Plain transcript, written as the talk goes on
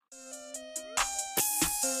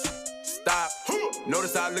stop.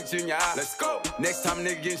 Notice how I looked you in your eye. Let's go. Next time a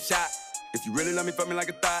nigga getting shot. If you really love me, fuck me like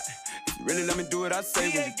a thought. If you really let me do what I say,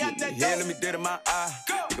 when you get me here, let me dead in my eye.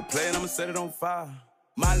 Nigga play it, I'ma set it on fire.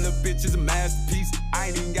 My little bitch is a masterpiece. I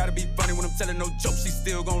ain't even gotta be funny when I'm telling no jokes. She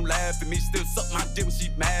still gon' laugh at me. Still suck my dick when she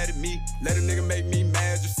mad at me. Let a nigga make me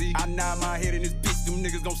mad, you see. I nod my head in this bitch. Them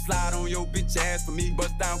niggas gon' slide on your bitch ass for me.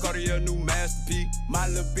 Bust down Cartier, new masterpiece. My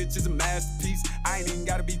little bitch is a masterpiece. I ain't even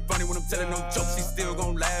gotta be funny when I'm telling no jokes. She still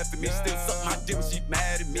gon' laugh at me. Still suck my dick when she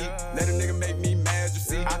mad at me. Let a nigga make me mad, you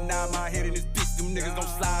see. I nod my head in this bitch. Them niggas gon'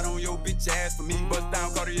 slide on your bitch ass for me. Bust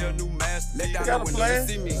down Cartier, new masterpiece. Let down the window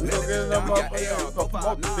see me.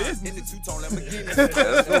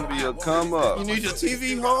 That's gonna be a come up. You need your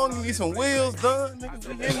TV hung, you need some wheels done, niggas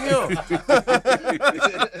be in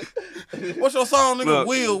here. What's your song, nigga? Look,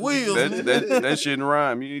 Wheels. That shouldn't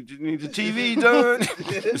rhyme. You need your TV done.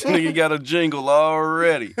 This nigga got a jingle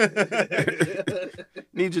already.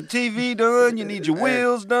 Need your TV done. You need your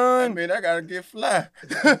wheels done. I mean, I gotta get fly.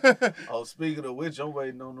 Oh, speaking of which, I'm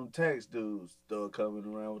waiting on them tax dudes start coming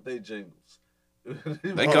around with their jingles.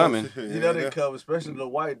 They coming. You know they come, especially the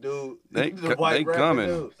white dude. They white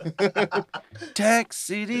coming. Dude. Tax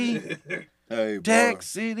City. Hey, Tax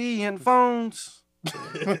City and phones.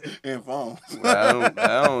 and phones. Well,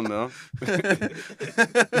 I don't know.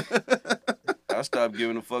 I stopped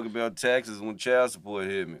giving a fuck about taxes when child support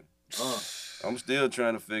hit me. I'm still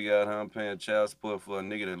trying to figure out how I'm paying child support for a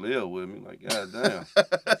nigga that live with me. Like, goddamn.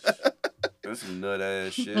 That's some nut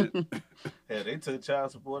ass shit. Yeah, they took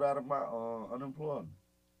child support out of my unemployment.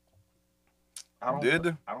 Did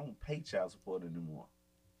they? I don't pay child support anymore.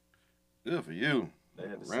 Good for you. They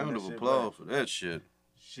had to Round of applause for that shit.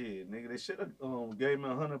 Shit, nigga, they should have gave me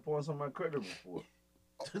 100 points on my credit report.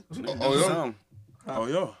 Oh, yeah? Oh,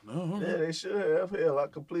 yeah. Yeah, they should have. Hell, I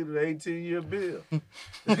completed an 18-year bill.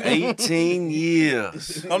 18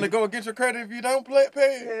 years. Only go and get your credit if you don't pay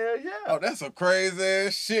it? Hell yeah. Oh, that's some crazy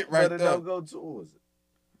ass shit right But it there. don't go towards it.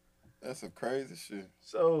 That's some crazy shit.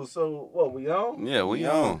 So what, we on? Yeah, we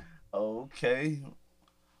on. Okay.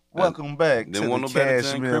 Welcome back to Didn't want the nobody to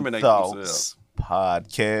Cashmere incriminate Thoughts themselves.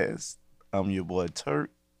 podcast. I'm your boy Turk.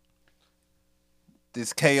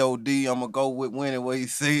 This KOD, I'm going to go with Winnie what he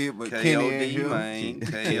said, but Kenny ain't KOD, here. man.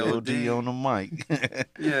 KOD on the mic.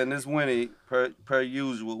 Yeah, and this Winnie, per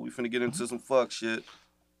usual, we finna get into some fuck shit.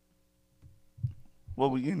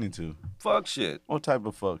 What we getting into? Fuck shit. What type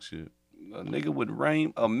of fuck shit? A nigga with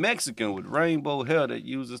a Mexican with rainbow hair that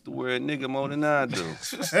uses the word nigga more than I do.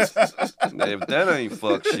 Now, if that ain't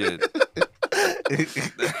fuck shit,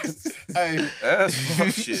 Hey, that's fuck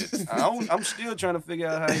shit. I'm still trying to figure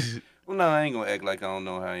out how well, no, I ain't gonna act like I don't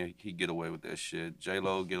know how he get away with that shit.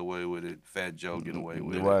 J-Lo get away with it. Fat Joe get away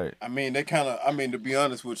with it. Right. I mean, they kind of, to be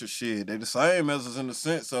honest with you, shit, they the same as us in the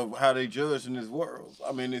sense of how they judge in this world.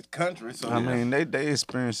 I mean, this country. So I mean, they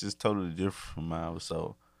experience is totally different from ours,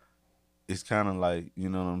 so it's kind of like, you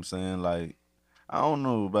know what I'm saying? Like, I don't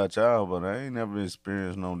know about y'all, but I ain't never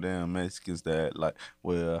experienced no damn Mexicans that like.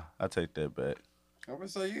 Well, I take that back. I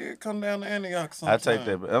would say, yeah, come down to Antioch sometime. I take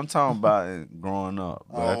that back. I'm talking about it growing up,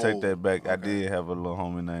 but I take that back. I okay. did have a little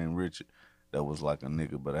homie named Richard that was like a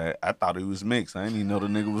nigga, but I thought he was mixed. I didn't even know the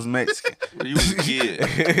nigga was Mexican. You was a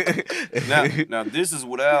kid. now, this is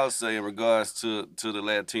what I'll say in regards to the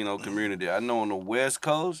Latino community. I know on the West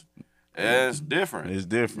Coast, it's different. It's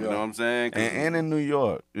different. You know what I'm saying? And in New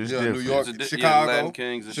York, it's different. New York, It's Chicago, Latin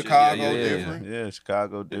Kings and Chicago shit. Yeah, different. Yeah,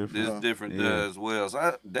 Chicago different. It's different Yeah. there as well. So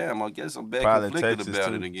I guess I'm back Probably conflicted Texas, about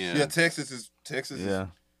too. it again. Yeah, Texas is. Yeah.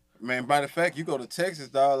 Man, by the fact you go to Texas,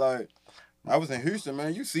 dog, like I was in Houston,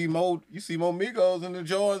 man. You see more Migos in the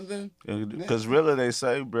Jordans than. Because really they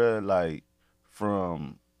say, bruh, like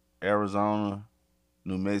from Arizona,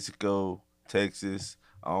 New Mexico, Texas,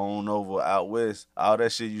 on over out west, all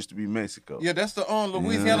that shit used to be Mexico. Yeah, that's the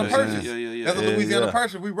Louisiana Yeah, Purchase. yeah. That's a Yeah, Louisiana yeah.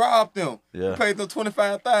 Purchase. We robbed them. Yeah. We paid them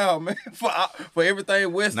 $25,000, man, for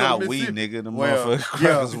everything west Not of we, Mississippi. nigga, the Well, motherfuckers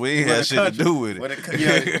crackers, we ain't well, had the shit to country- do with it. well,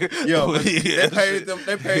 they paid them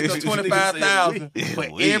 $25,000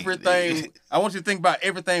 for We. everything. I want you to think about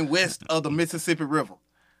everything west of the Mississippi River.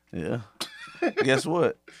 Yeah. Guess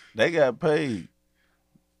what? They got paid.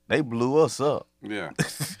 They blew us up. Yeah.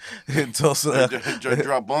 In Tulsa. They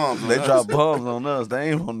drop bombs on They us. dropped bombs on us. They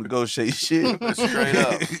ain't want to negotiate shit. Straight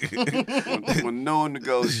up. with no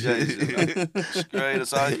negotiation. Straight up.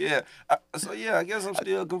 So, yeah, I guess I'm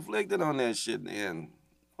still conflicted on that shit. And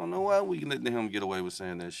I don't know why we letting him get away with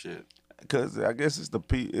saying that shit. Because I guess it's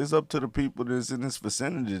up to the people that's in this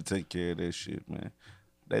vicinity to take care of that shit, man.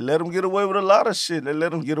 They let them get away with a lot of shit. They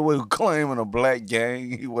let them get away with claiming a black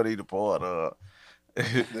gang, what he the part of.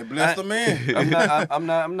 They blessed them in. I'm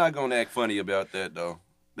not gonna act funny about that though.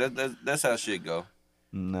 That's how shit go.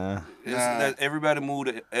 Nah. Everybody moved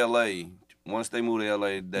to L.A. Once they move to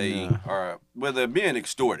L.A., they are they're being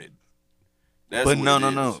extorted. That's But what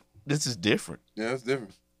no. This is different. Yeah, it's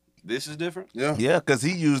different. This is different. Yeah. Yeah, because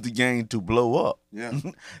he used the game to blow up. Yeah.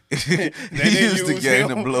 He used the game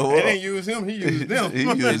to blow They up. didn't use him. He used them. He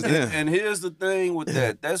used them. And here's the thing with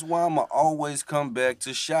that. That's why I'ma always come back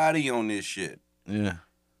to Shotty on this shit. Yeah.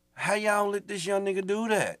 How y'all let this young nigga do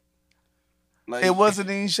that? Like, It wasn't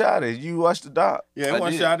even shot at. You watched the doc. Yeah, I it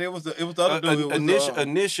wasn't did. shot. It was the other dude. It was,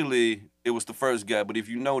 Initially, it was the first guy, but if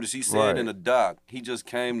you notice, he said Right. in the doc, he just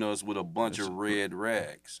came to us with a bunch of red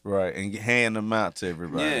rags. Right, and hand them out to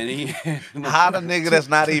everybody. Yeah, and he How the nigga that's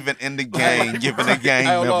not even in the game giving the game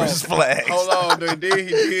Hey, hold members on. flags? Hold on, dude. Then he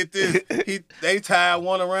did this. They tied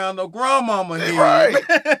one around the grandmama head.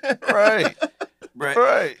 Right. Bruh,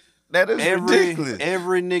 Right. That is ridiculous.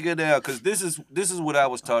 every nigga there, because this is what I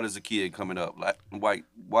was taught as a kid coming up. Like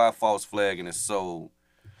why false flagging is so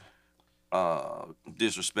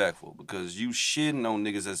disrespectful, because you shitting on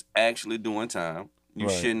niggas that's actually doing time. You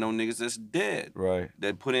Right. shitting on niggas that's dead, Right.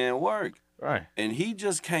 that put in work. Right. And he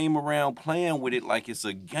just came around playing with it like it's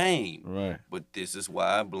a game. Right. But this is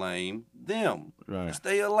why I blame them. Right. 'Cause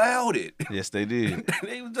they allowed it. Yes, they did.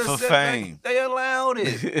 They was just For sat back, fame. they allowed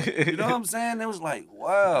it. You know what I'm saying? It was like,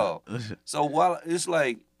 wow. So while it's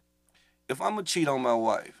like, if I'm gonna cheat on my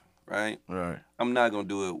wife, right? Right. I'm not gonna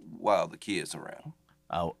do it while the kids around.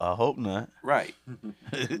 I hope not. Right.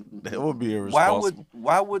 That would be irresponsible.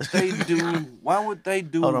 Why would they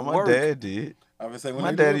do Hold on, my work? dad did. I would say when My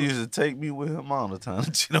they daddy do it- used to take me with him all the time to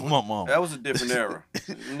cheat on my mom. That was a different era.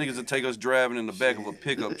 Them niggas would take us driving in the back of a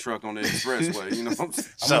pickup truck on the expressway. You know what I'm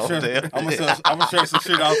saying? I'm gonna share some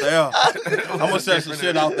shit out there. I'm gonna share some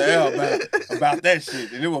shit out there about that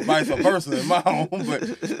shit. And it was vice versa in my home, but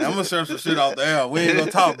I'm gonna share some shit out there. We ain't gonna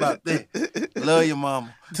talk about that. Love your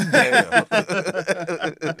mama. Damn.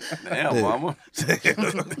 Damn, mama.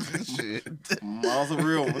 Shit. Mom's a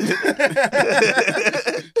real one.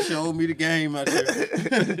 Showed me the game out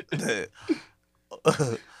there.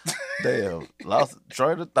 Damn. Lost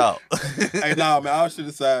train of thought. Hey, nah, man, I should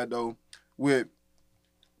decide though.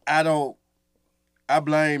 I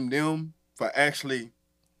blame them for actually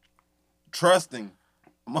trusting.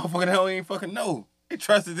 Motherfucker, they don't even fucking know. They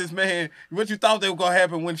trusted this man. What you thought they were gonna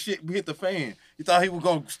happen when shit hit the fan? You thought he was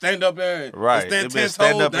gonna stand up there and Right. stand It been 10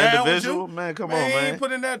 stand toes up down individual. with you? Man, come on, He man. ain't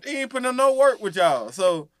putting in no work with y'all.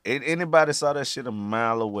 So Anybody saw that shit a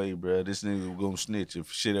mile away, bro. This nigga was gonna snitch if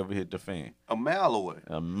shit ever hit the fan. A mile away.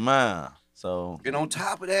 A mile. So And on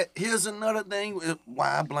top of that, here's another thing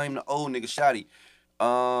why I blame the old nigga Shotty.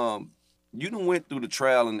 You done went through the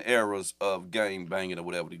trial and errors of gang banging or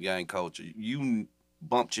whatever, the gang culture. You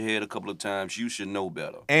bumped your head a couple of times. You should know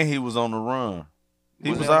better. and he was on the run. He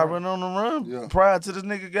Was was that already on the run Yeah. prior to this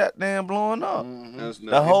nigga goddamn blowing up. That's The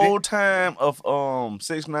not- whole time of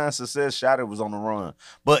 6ix9ine Success, Shotty was on the run,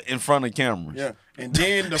 but in front of cameras. yeah, and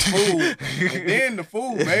then the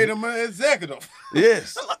fool made him an executive.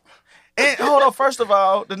 Yes. And hold on, first of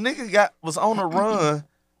all, the nigga was on the run,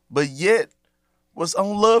 but yet was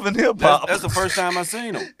on Love and Hip Hop. That's the first time I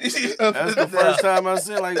seen him. That's the first time I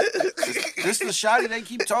seen, like, this the Shotty they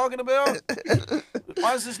keep talking about?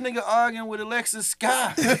 Why is this nigga arguing with Alexis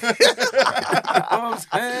Sky? You know what I'm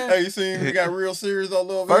saying? Hey, you seen he got real serious on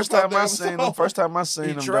Love First Hip Hop time I damn seen him. song? First time I seen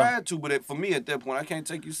He him. tried to, but for me at that point, I can't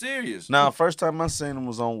take you serious. Now, first time I seen him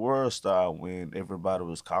was on World Star when everybody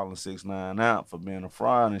was calling 6ix9ine out for being a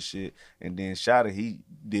fraud and shit. And then Shotty, he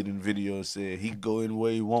did in video and said he can go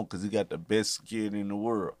anywhere he want because he got the best security in the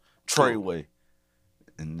world, Treyway.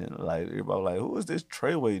 And then like everybody was like, who is this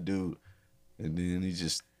Treyway dude? And then he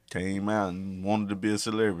just came out and wanted to be a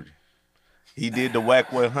celebrity. He did the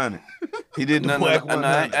Whack 100. He did the No, Whack I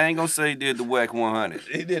 100. ain't gonna say he did the Whack 100.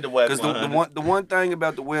 He did the Whack Because 100. the one thing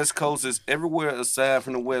about the West Coast is everywhere aside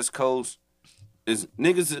from the West Coast is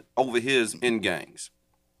niggas over here is in gangs.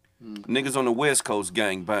 Niggas on the West Coast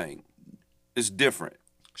gang bang. It's different.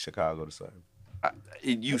 Chicago the same.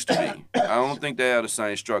 It used to be. I don't think they have the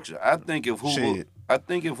same structure. I think if Hoover, Shit.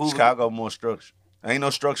 Chicago more structure. Ain't no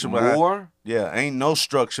structure behind. more Yeah, ain't no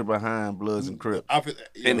structure behind Bloods and Crips.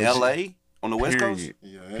 in LA on the West Coast. Period.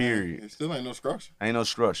 Yeah, Period. It still ain't no structure. Ain't no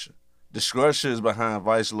structure. The structure is behind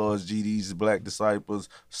Vice Lords, GDs, Black Disciples,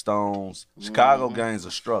 Stones. Chicago gangs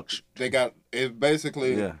are structure. They got it's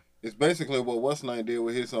basically Yeah. it's basically what What's Name did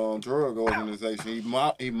with his drug organization.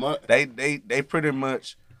 They pretty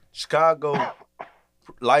much Chicago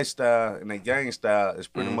lifestyle and their gang style is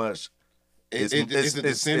pretty much It's a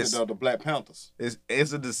descendant of the Black Panthers.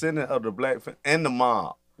 it's a descendant of the Black and the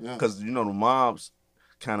mob. Yeah. Because you know the mobs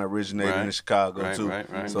kind of originated in Chicago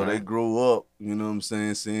too. So they grew up, you know what I'm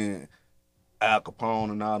saying, seeing Al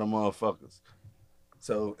Capone and all them motherfuckers.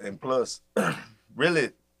 So, and plus,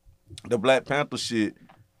 really, the Black Panther shit,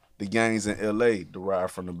 the gangs in L.A.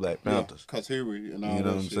 derived from the Black Panthers. Cause Huey and all you know that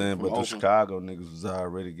what I'm shit saying? But Oakland. the Chicago niggas was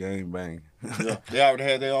already gang banging. Yeah, they already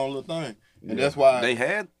had their own little thing. And that's why they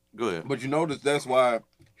had good. But you notice that's why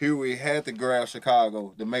Huey had to grab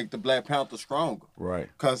Chicago to make the Black Panther stronger. Right.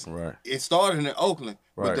 Because it started in Oakland,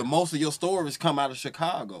 but the most of your stories come out of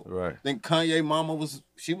Chicago. Right. Then Kanye mama was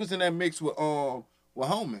in that mix with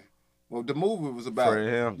Homie. Well, the movie was about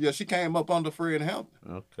Fred Hampton. Yeah, she came up under Fred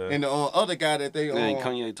Hampton. Okay. And the other guy that they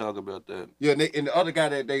Kanye talk about that. Yeah, and the other guy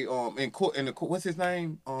that they in court what's his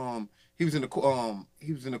name? He was in the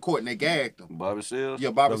court and they gagged him. Bobby Seals? Yeah,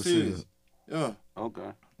 Bobby Seals. Yeah.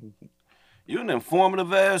 Okay. You an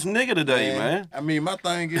informative ass nigga today, man. I mean, my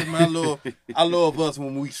thing is, man, I love us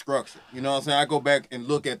when we structure. You know what I'm saying? I go back and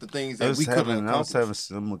look at the things that we could have accomplished. I was having a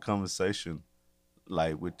similar conversation,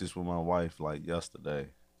 like with my wife, like yesterday.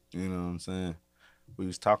 You know what I'm saying? We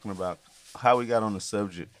was talking about how we got on the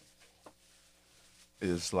subject.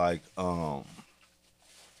 It's like, shout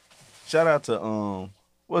out to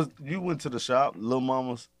you went to the shop, Lil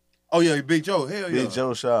Mama's? Oh yeah, Big Joe, hell yeah. Big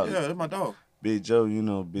Joe shop. Yeah, that's my dog. Big Joe,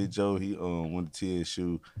 Big Joe, he went to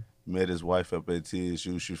TSU, met his wife up at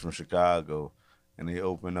TSU. She's from Chicago, and they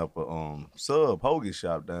opened up a sub hoagie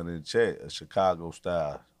shop down in the chat, a Chicago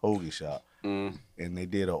style hoagie shop. Mm. And they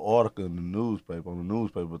did an article in the newspaper, on the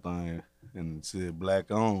newspaper thing, and it said black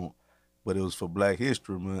owned, but it was for Black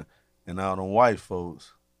History Month, and all them white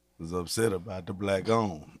folks was upset about the black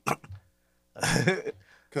owned.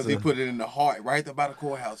 Because he put it in the heart, right there by the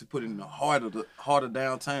courthouse. He put it in the heart of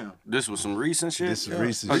downtown. This was some recent shit? This is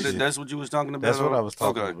recent shit. That's what you was talking about? That's what I was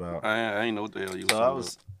talking about. I ain't know what the hell you was talking about. So I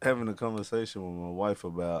was having a conversation with my wife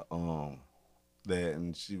about that,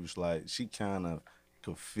 and she was like, she kind of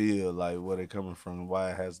could feel like where they coming from,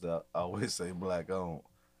 why it has to always say black owned.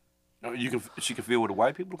 She could feel where the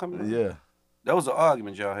white people coming from? Yeah. That was an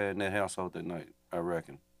argument y'all had in that household that night, I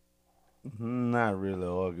reckon. Not really an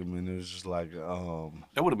argument. It was just like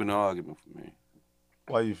that would have been an argument for me.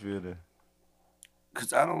 Why you feel that?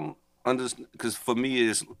 Because I don't understand. Because for me,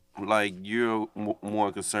 it's like you're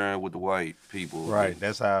more concerned with the white people. Right.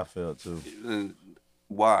 That's how I felt too.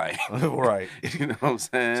 Why? Right. You know what I'm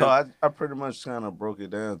saying? So I pretty much kind of broke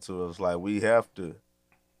it down to us like we have to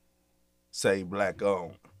say black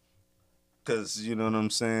owned, because you know what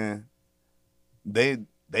I'm saying. They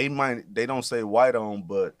don't say white owned,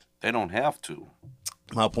 but they don't have to.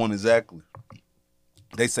 My point exactly.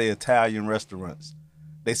 They say Italian restaurants.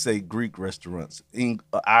 They say Greek restaurants,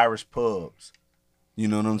 Irish pubs. You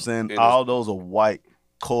know what I'm saying? All those are white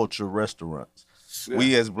culture restaurants. Yeah.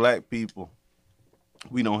 We as black people,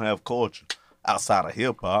 we don't have culture outside of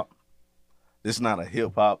hip hop. It's not a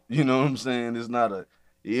hip hop. You know what I'm saying? It's not a.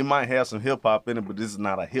 It might have some hip hop in it, but this is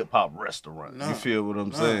not a hip hop restaurant. No, you feel what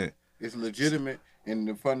I'm saying? It's legitimate. And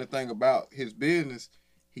the funny thing about his business,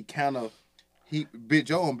 Big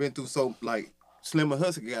Joe been through so like Slim and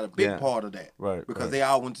Husky got a big part of that, right? Because they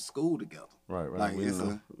all went to school together, right? Like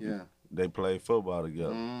they played football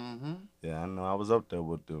together. Mm-hmm. Yeah, I know. I was up there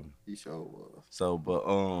with them. He sure was. So,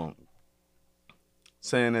 but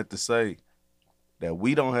saying that to say that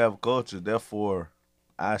we don't have culture, therefore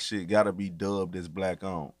our shit gotta be dubbed as black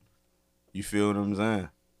owned. You feel what I'm saying?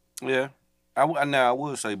 Yeah. I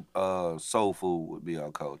would say soul food would be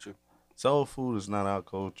our culture. Soul food is not our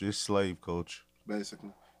culture; it's slave culture,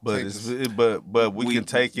 basically. But but we can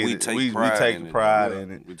take it. We take pride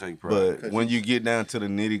in it. We take pride. But when you get down to the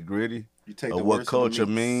nitty gritty of what culture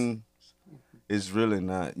means, it's really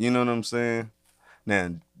not. You know what I'm saying? Now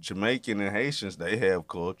Jamaican and Haitians, they have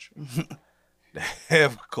culture. They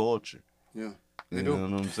have culture. Yeah, you know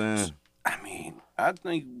what I'm saying? I mean, I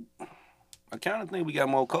kind of think we got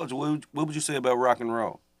more culture. What would you say about rock and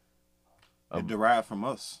roll? It derived from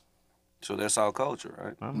us. So that's our culture,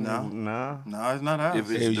 right? No, it's not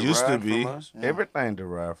ours. It used to be. Everything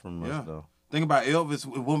derived from us, though. Think about Elvis.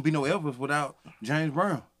 It wouldn't be no Elvis without James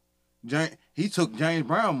Brown. He took James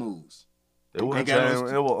Brown moves. It was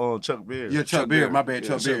Chuck Berry. Yeah, Chuck Berry. My bad,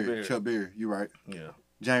 Chuck Berry. Chuck Berry. You right. Yeah.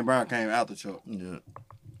 James Brown came out the Chuck. Yeah.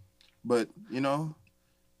 But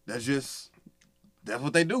that's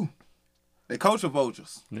what they do. They culture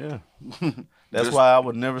vultures. Yeah. That's why I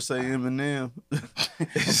would never say Eminem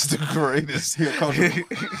is the greatest.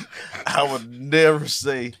 I would never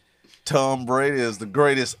say Tom Brady is the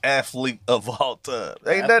greatest athlete of all time.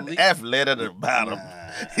 Ain't nothing athletic about him.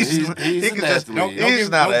 He's not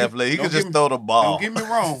an athlete. He can just throw the ball. Don't get me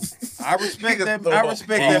wrong. I respect He that. can I throw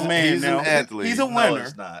respect a that ball. man. He's an now. athlete. He's a No, winner.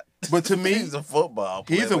 it's not. But to me, He's a football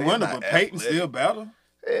player. he's a but winner. not But Peyton athletic. still better.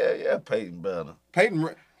 Yeah, Peyton better. Peyton.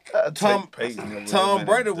 I'd Tom take Peyton over Tom him any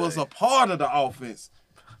Brady was day. a part of the offense.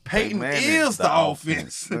 Peyton Manning is the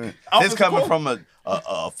offense. Man. This Offensive coming coordinator. from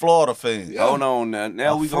a Florida fan. Hold on now.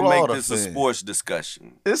 Now A we gonna make Florida this a fan. sports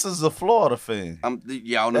discussion. This is a Florida fan.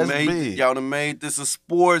 Y'all That's done big. made this a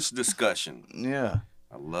sports discussion. Yeah.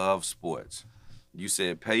 I love sports. You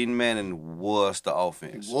said Peyton Manning was the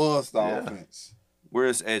offense. It was the Yeah. offense.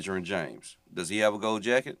 Where's Edgerrin James? Does he have a gold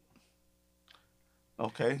jacket?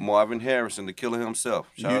 Okay. Marvin Harrison, the killer himself.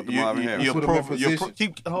 Shout out to Marvin Harrison. Put him in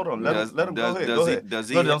position. Hold on. Let him go ahead. does Go he- ahead. does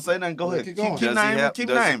he- No, don't say nothing. Go Yeah, ahead. keep Keep going. naming. Keep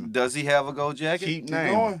naming. Does he have a gold jacket? Keep Keep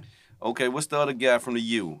naming. going. Okay, what's the other guy from the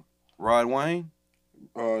U? Rod Wayne?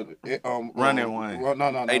 Running Wayne. Well,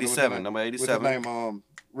 no. 87, number What's his 87. name?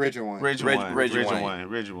 Reggie Wayne. Reggie Wayne.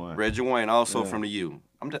 Reggie Wayne, also Yeah. from the U.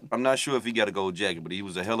 I'm not sure if he got a gold jacket, but he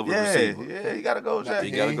was a hell of a Yeah, receiver. yeah, he got to go, Jack.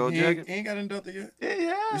 He got a gold jacket? He ain't got inducted yet.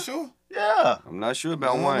 Yeah, You sure? yeah. I'm not sure I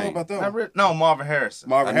about don't know Wayne. about that one. No, Marvin Harrison.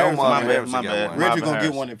 Marvin I know Harrison. Marvin my Harrison my got bad. one. Reggie Marvin gonna get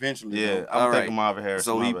Harrison. one eventually. Yeah, though. I'm All thinking right. Marvin Harrison.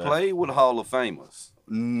 So my he bad. played with Hall of Famers.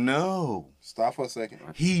 No, Stop for a second.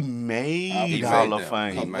 he made He Hall made of them.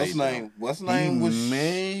 Fame. He made What's name? What's name He was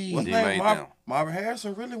made What's He name? made Marvin, them. Marvin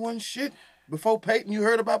Harrison really wasn't shit before Peyton. You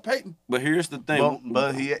heard about Peyton? But here's the thing.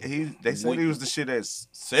 But they said he was the shit at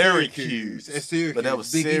Syracuse. At Syracuse. But that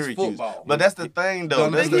was Big East Syracuse. football. But that's the thing, though.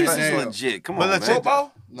 Done That's Big the East Big thing. is East. legit. Come But on, let's man.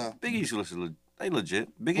 Football? No. Big East is they legit.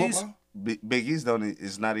 Big East. Football? Big East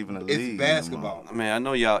is not even a league. It's basketball. Man, I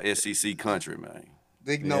know y'all SEC country, man.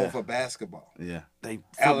 They known Yeah. for basketball. Yeah. They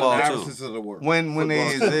Allen football Iverson's too. of the world. When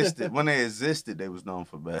they Football. existed, they was known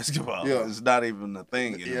for basketball. Yeah. It's not even a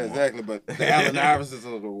thing anymore. Yeah, exactly. But the Allen Iversons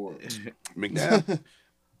of the world. McNabb.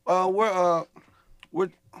 We're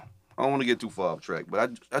I don't want to get too far off track,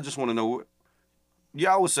 but I just want to know.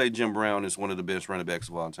 Y'all would say Jim Brown is one of the best running backs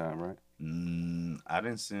of all time, right? I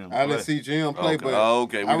didn't see him. I didn't play. see Jim play, Okay. but Oh,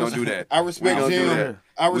 okay, we're I gonna do that. I We respect gonna do Jim. that.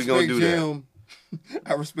 I We gonna respect do that. Jim.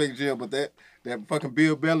 I respect Jim, but that fucking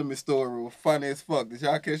Bill Bellamy story was funny as fuck. Did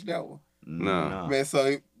y'all catch that one? No. Man,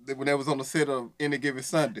 so when they was on the set of Any Given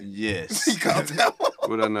Sunday, Yes. he caught that one.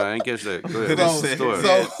 What I know, I ain't catch that. Go ahead. So- What's the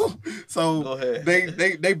story? So Go ahead.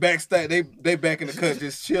 they backstage, they back in the cut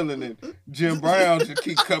just chilling, and Jim Brown just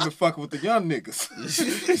keep coming fucking with the young niggas.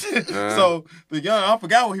 So the young, I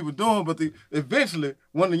forgot what he was doing, but eventually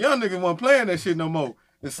one of the young niggas wasn't playing that shit no more.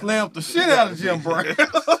 It slammed the shit out of Jim Brown.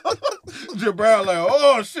 Jim Brown like,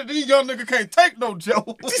 oh shit, these young niggas can't take no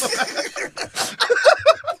joke.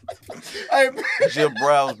 Hey, man, Jim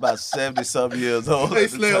Brown was about 70-something years old. they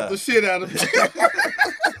at the slammed time. the shit out of him.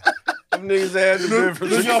 Them niggas had to be from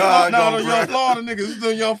The young, Chicago, no, the bro. young Florida niggas,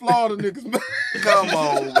 the young Florida niggas, man. Come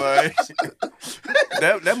on, man.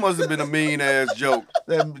 that must have been a mean ass joke.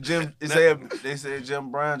 They said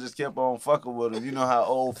Jim Brown just kept on fucking with him. You know how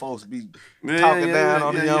old folks be Yeah, talking yeah, down yeah,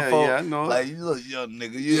 on the yeah, young yeah, folks. yeah, I know. Like, you little young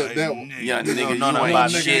nigga. Yeah, ain't that- nigga. young You nigga, don't you know nothing ain't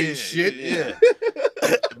about shit. Shit. Yeah.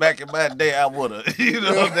 Back in my day, I would've. You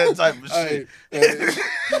know, that type of shit.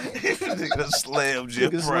 Nigga slam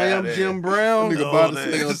Jim Nigga Brown. slam Jim Brown. Nigga Oh, body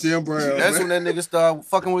that- slam Jim Brown. That's man. when that nigga started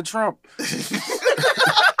fucking with Trump.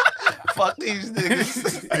 Fuck these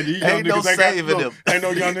niggas. Hey, these young Ain't no niggas saving got, them. Ain't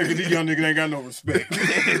no young niggas. These young niggas ain't got no respect.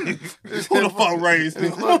 Who the fuck raised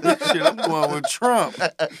them? Shit, I'm going with Trump.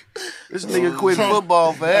 This nigga quit Trump.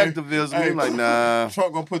 football for Hey, activism. hey. He like, nah.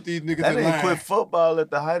 Trump gonna put these niggas That in nigga line. quit football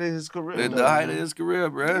at the height of his career. At though, the height of man. his career,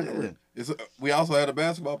 bro. Yeah. We also had a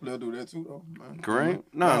basketball player do that too, though. Man. Kareem?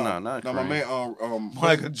 No, not No, my Kareem. man,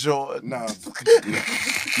 Michael Jordan.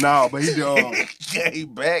 nah, but he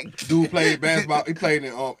Came back. dude played basketball. He played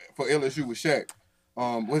in for LSU with Shaq.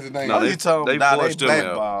 What's his name? No, Oh, you talking about they forced him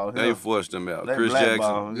blackball out. him. They forced him out. They Chris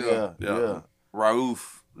blackball. Jackson. Yeah. Yeah. Yeah.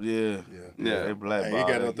 Rauf. Yeah. Yeah. They Hey, blackball. he got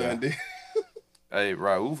that up there guy. and did. Hey,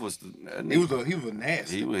 Rauf was the. He was a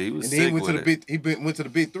nasty. He was and sick then he went to with the it. went to the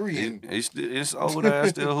big three. And He still, his old ass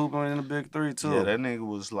still hooping in the big three too. Yeah, that nigga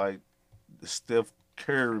was like Steph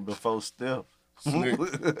Curry before Steph. Slick.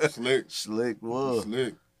 Slick was.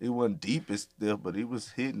 Slick. He wasn't deep as Steph, but he was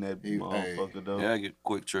hitting that He- motherfucker though. Yeah, I get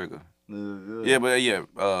quick trigger. Yeah. Yeah,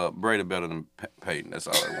 but Brady better than Peyton. That's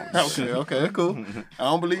all I wanted to say. Okay, that's cool. I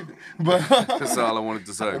don't believe it, but That's all I wanted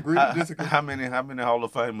to say. agree to disagree. How many Hall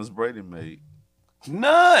of Famers Brady made?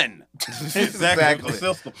 None. Exactly.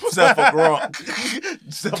 Except for Gronk.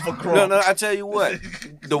 Except for Gronk. No, I tell you what.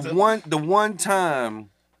 The one time,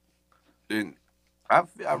 and I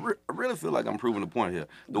really feel like I'm proving the point here.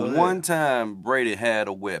 The Go ahead. one time Brady had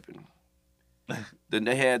a weapon, then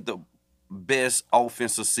they had the best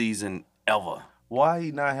offensive season ever. Why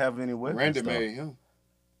he not have any weapons? Randy though? made him.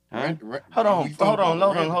 Huh? Hold on.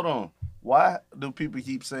 Randy. Hold on. Why do people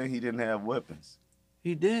keep saying he didn't have weapons?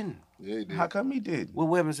 He didn't. Yeah, he did. How come he didn't? What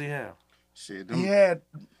weapons he have? Shit,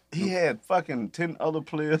 He had fucking 10 other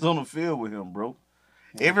players on the field with him, bro.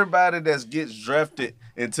 Everybody that gets drafted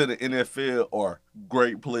into the NFL are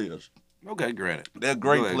great players. Okay, granted. They're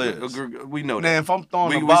great Go ahead. players. We know Now, that. if I'm throwing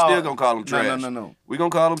We the ball, still gonna call them trash. No. We gonna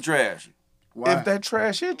call them trash. Why? If they're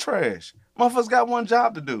trash, they're trash. Motherfuckers got one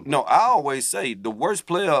job to do. No, I always say the worst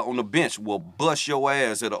player on the bench will bust your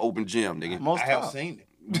ass at an open gym, nigga. Most I have times. seen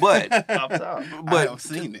it. But Up top. I have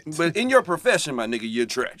seen it. But in your profession, my nigga, you're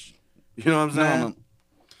trash. You know what I'm saying? No.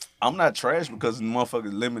 I'm not trash because the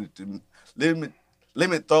motherfuckers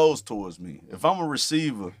limit throws towards me. If I'm a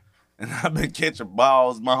receiver and I've been catching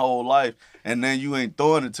balls my whole life, and then you ain't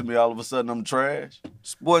throwing it to me, all of a sudden I'm trash.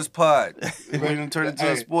 Sports pod. We're gonna turn it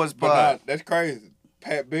into a sports But pod. that's crazy.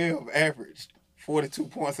 Pat Bev averaged 42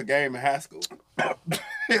 points a game in high school.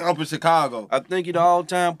 Up in Chicago. I think he the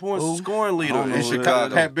all-time points Who? scoring leader I don't know in who that Chicago.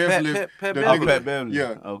 is. Pat Beverly. Pat the Beverly. nigga- Pat Beverly.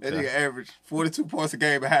 Yeah. Okay. That nigga averaged 42 points a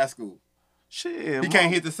game in high school. Shit, He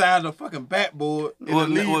can't hit the side of the fucking backboard in Well,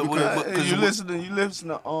 the league well, because... well, You listen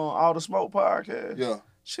to All the Smoke podcast? yeah.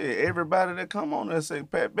 Shit, everybody that come on there say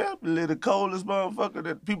Pat Beverly the coldest motherfucker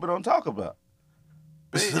that people don't talk about.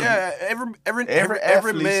 Yeah, every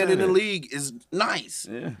athlete man said in the it. league is nice.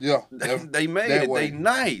 Yeah. Yeah. They made that it. way. They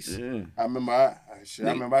nice. Yeah. I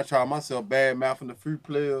remember I tried myself bad mouthing the free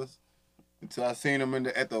players until I seen them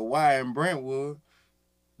at the Y in Brentwood.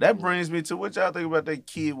 That brings me to what y'all think about that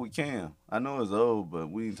kid with Cam. I know it's old, but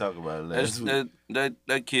we didn't talk about it last week.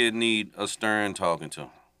 That kid need a stern talking to,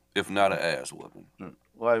 if not an ass whooping.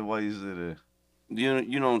 Why you say that?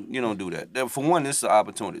 You don't do that. For one, this is an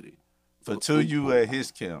opportunity. For two, you at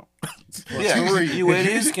his count. Yeah, three. you at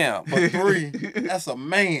his count. For 3, that's a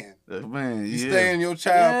man. Man, You yeah. stay in your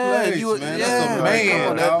child place, man. That's a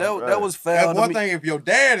man, dog. that was foul. That's to one me. thing if your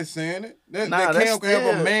dad is saying it. That Nah, Cam that's can have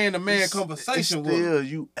a still- man-to-man it's conversation with him. still,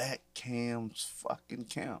 you at Cam's fucking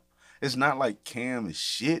count. It's not like Cam is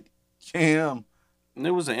shit. Cam It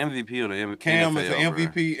was an MVP of the NFL. Cam is an bro.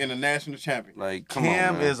 MVP and a national champion. Like, come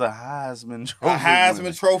Cam on, man. is a Heisman A Trophy Heisman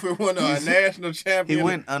winner. Trophy winner, a national champion. He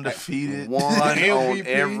went undefeated. one on MVP,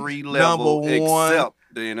 every level number one. except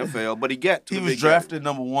the NFL, but he got to He the was big drafted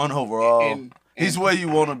number 1 overall. And- He's where you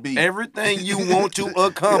want to be. game. Everything you want to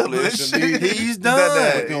accomplish, Yeah, he's done done.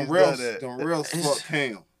 that. Them He's refs, done that. them refs fucked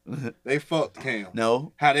Cam. They fucked Cam.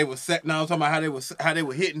 No, How they was set. Now I'm talking about how they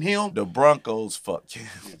were hitting him. the Broncos fuck Cam.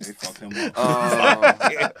 They fucked him up.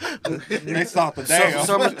 They sought the damn.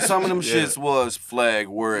 Some of them Yeah. shits was flag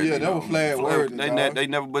worthy. Yeah, that was flag worthy, dog. They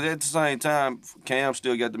never, but at the same time, Cam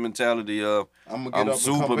still got the mentality of I'm gonna get I'm up and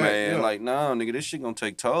come Superman. back. Yeah. Like, nah, nigga, this shit gonna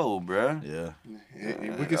take toll, bruh. Yeah.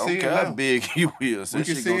 We can see it how now. big he is. We That can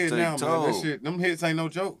shit see gonna it take now, man. toll. That shit, them hits ain't no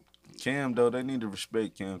joke. Cam, though, they need to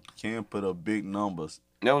respect Cam. Cam put up big numbers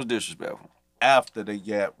That was disrespectful. after they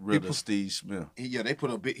got rid of People- Steve Smith. They put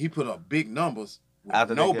up big. He put up big numbers with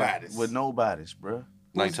After they got- nobody's. With nobody's, bro.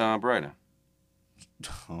 Like Tom Brady.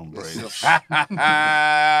 Tom Brady. Nobody's.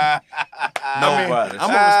 Nobody's.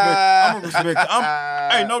 I'm gonna respect.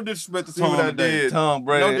 Hey, no disrespect to See what Tom I today. did? Tom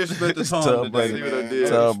Brady. No disrespect to Tom Tom today, Brady. man. See what I No did?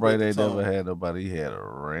 Tom disrespect Brady to ain't Tom. never had nobody. He had a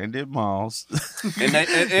Randy Moss.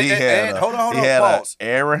 And hold on, he had pause. a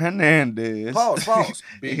Aaron Hernandez. Pause.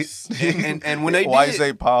 Beast. And when they Why did, you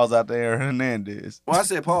say pause after Aaron Hernandez? well, I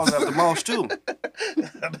said pause after Moss too.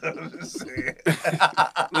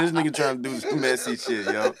 This nigga trying to do some messy shit,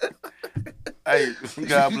 yo. Hey,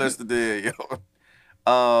 God bless the dead,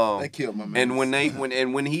 yo. They killed my man.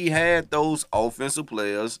 And when he had those offensive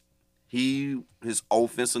players, his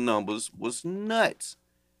offensive numbers was nuts.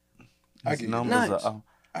 I His give you numbers that. are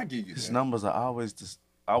I give you his that. numbers are always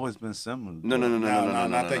been similar.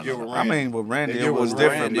 No. I think you're with I Randy. mean, with Randy, They it give was with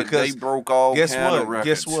different Randy, because they broke all guess kind of what?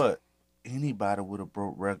 records. Guess what? Anybody would have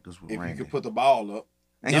broke records with If Randy. you could put the ball up.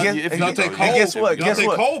 And Yeah, guess, if and you- guess- Dante and Cole- guess what? Dante Guess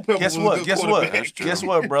what? Culpepper Guess was a what? good Guess what? quarterback. That's true. Guess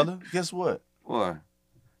what, brother? Guess what? What?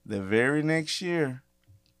 The very next year,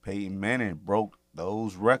 Peyton Manning broke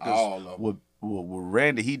those records All of them. with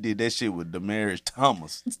Randy. He did that shit with Demaryius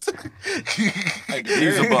Thomas. Hey,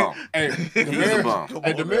 He's a bum. Hey, He's a bum.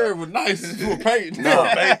 Hey, Demary was nice for Peyton. No.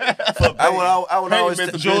 I would always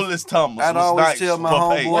Peyton meant Julius Thomas. I'd was always nice tell my for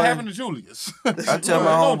homeboy- Peyton. What happened to Julius? I tell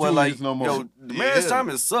my No homeboy, like, Julius no more. yo, Demaryius Yeah.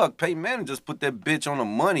 Thomas sucked. Peyton Manning just put that bitch on the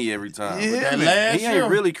money every time. Yeah. That last He ain't year,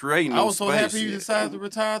 really creating I no was so space happy he yet. decided to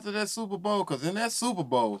retire to that Super Bowl because in that Super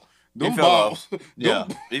Bowl, them fell balls. Yeah,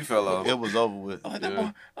 He fell off. it was over with. Like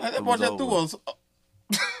Yeah. that It boy was just over. threw us.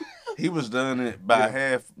 He was done it by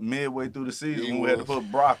Yeah. midway through the season. He when we had to was. put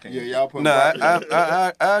Brock in. Yeah, y'all put. No,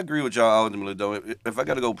 Brock- I agree with y'all ultimately though. If I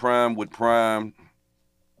got to go prime with prime,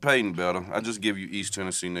 Peyton better. I just give you East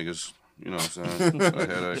Tennessee niggas. You know what I'm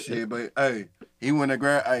saying? Shit, but hey, he went to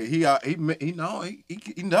grab. Hey,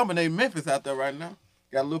 he nominated Memphis out there right now.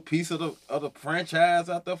 Got a little piece of the franchise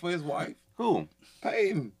out there for his wife. Who?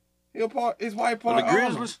 Peyton. His wife part the of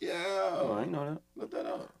Grizzlies? Yeah. Oh, I ain't know that. Look that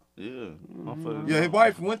up. Yeah. Yeah, his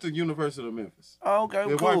wife went to University of Memphis. Oh, okay,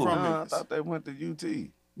 His cool. wife from I Memphis. thought they went to UT.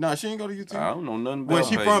 Nah, she ain't go to UT. I don't know nothing about When she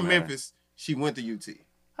Peyton, from man. Memphis, she went to UT.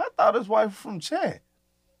 I thought his wife was from Chad.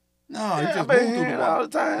 No, he Yeah, just I been moved to hearing Udowa. all the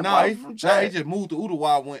time. Nah, Wife from he Chad. just moved to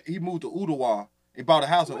Udowa. He moved to Udowa. He bought a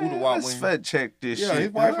house in Udowa. Let's fact check this Yeah, shit.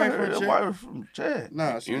 his wife I ain't from heard his Chad. wife from Chad.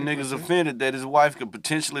 Nah, she You ain't niggas from Chad. offended that his wife could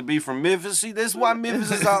potentially be from Memphis. See, that's why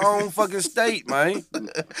Memphis is our own fucking state, man.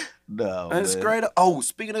 No, And it's man. great. Oh,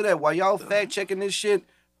 speaking of that, while y'all fact checking this shit,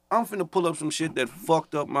 I'm finna pull up some shit that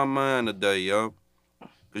fucked up my mind today, yo.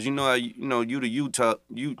 Cause you know how you the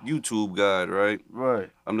YouTube guide, right? Right.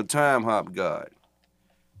 I'm the time hop guide.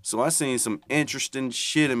 So I seen some interesting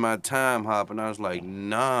shit in my time hop, and I was like,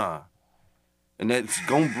 nah. And that's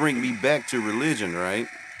gonna bring me back to religion, right?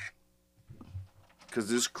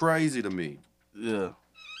 Cause it's crazy to me. Yeah.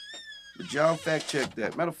 But y'all fact check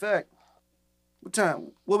that. Matter of fact, what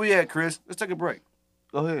time? Where we at, Chris? Let's take a break.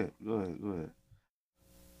 Go ahead.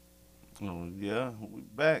 Oh, yeah. We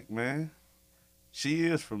back, man. She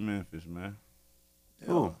is from Memphis, man.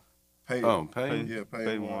 Who? Peyton. Oh, Peyton. Yeah, Peyton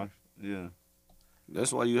Peyton wife. wife. Yeah.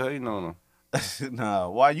 That's why you hating on her. Nah,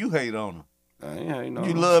 why you hate on her? I ain't hating on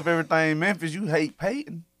You her. love everything Memphis. You hate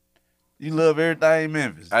Peyton. You love everything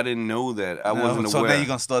Memphis. I didn't know that. I wasn't so aware. now you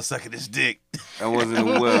gonna start sucking his dick. I wasn't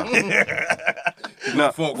aware.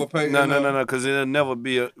 No, Fuck with Peyton. no, because it'll never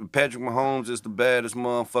be Patrick Mahomes is the baddest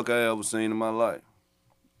motherfucker I ever seen in my life.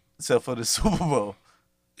 Except for the Super Bowl.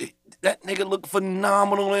 That nigga looked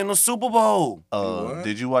phenomenal in the Super Bowl. What?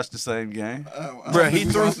 Did you watch the same game? Bruh, he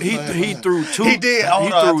threw two. He did. Hold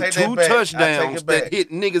He on, I threw take that two back. I take touchdowns it back. that hit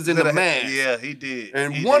niggas in the mask. Yeah, he did.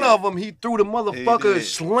 And He one did. of them, he threw the motherfucker did.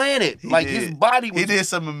 slanted. He Like did. his body was. He did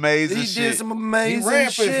some amazing He shit. did some amazing He ran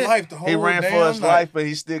for shit. his life the whole He ran for damn his night. life, but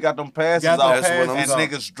he still got them passes Got them off. That's what I'm and saying.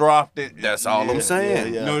 niggas dropped it. That's all I'm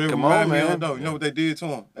saying. Yeah, You know, they Come remind on, me man. of, though. You know what they did to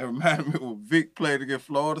him? They reminded me of when Vic played against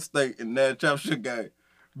Florida State in that championship game.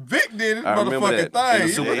 Vic did his I remember motherfucking that thing. in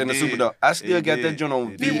the Super, He in the did. Super Bowl. I still He got that did. joint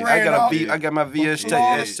on He V. did. I got off. I got my VS tape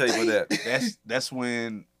of that. That's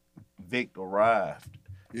when Vic arrived.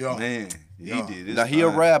 Yeah. Man, Yeah. he did. His Now he thing.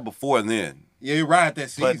 arrived before then. Yeah, he ride that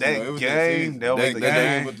season. But that though. It was game, season. that was that the game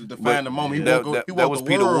game. was to define the moment. He That, walked, that, he that walked was the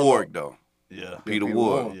Peter world Ward up. though. Yeah. Peter Peter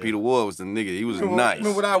Ward. Ward. Peter Ward was the nigga. He was Remember, nice.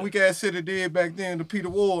 remember what our weak ass city did back then to Peter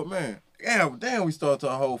Ward, man. Damn, we started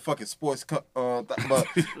a whole fucking sports. But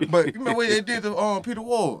you remember what they did to Peter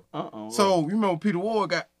Ward? So you remember Peter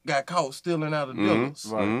Ward got caught stealing out of dealers.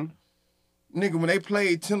 Mhm. Nigga, when they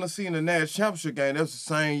played Tennessee in the national championship game, that was the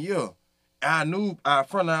same year. Our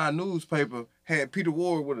front of our newspaper had Peter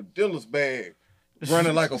Ward with a dealer's bag,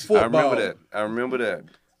 running like a football. I remember that.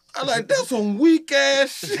 I like, that's some weak ass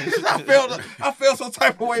shit. I felt some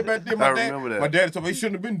type of way back then. I remember that. My daddy told me he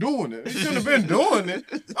shouldn't have been doing it. He shouldn't have been doing it.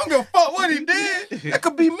 I don't give a fuck what he did. That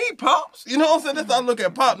could be me, Pops. You know what I'm saying? That's how I look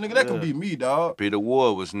at Pop, nigga. That could be me, dog. Peter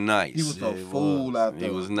Ward was nice. He was Yeah, a he fool out there.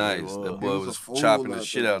 He was nice. was. That He boy was a was fool chopping the out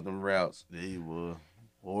shit there. out them routes. Yeah, he was.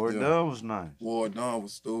 Ward Yeah. Dunn was nice. Ward Dunn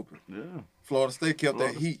was stupid. Yeah. Florida State kept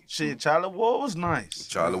that heat. Shit, Charlie Ward was nice.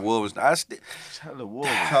 Charlie Ward was. Charlie Ward.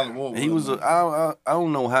 Charlie Ward He was. I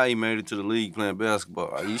don't know how he made it to the league playing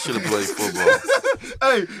basketball. He should have played football.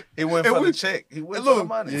 Hey, He went and for we- the check. He went look, for the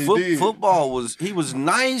money. yeah, he did. Football was. He was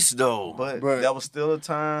nice though. But But- that was still a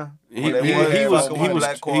time. He, when he, they he wasn't was. fucking He with was.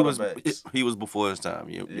 black quarterbacks. He was before his time.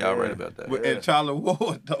 Y'all Yeah. right about that. And Charlie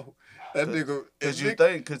Ward, though. That nigga. Because you Nick-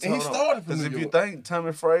 think, because and he started for if New you York. think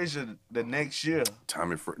Tommy Frazier the next year,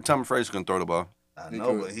 Tommy Frazier can throw the ball. I He know,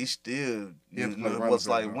 could. but he still He had to play was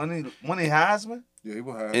running like back, when he Heisman. Yeah, he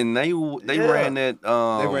was high. And they Yeah. ran that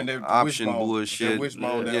They ran that option wishbone, bullshit. That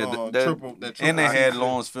wishbone, Yeah, that triple. And they triple had option.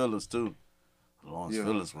 Lawrence Phillips too. Lawrence Yeah,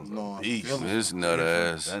 Phillips was a Lawrence beast. Phillips. His nut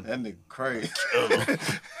ass. That nigga crazy.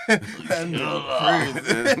 That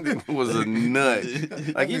nigga crazy. was a nut.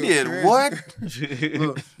 Like he Nigga did crazy. what?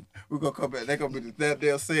 Look, we gonna come back. They gonna be that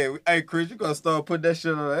they'll say, "Hey, Chris, you gonna start putting that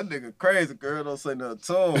shit on that nigga crazy, girl. Don't say nothing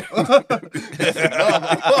to him."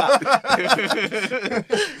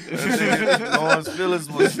 Lawrence Phillips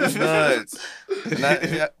was nuts. And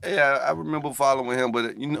I remember following him,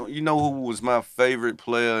 but you know who was my favorite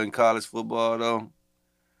player in college football though?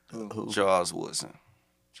 Who? Charles Woodson.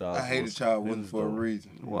 I hated Charles Woodson for a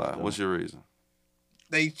reason. Why? What's your reason?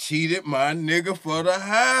 They cheated my nigga for the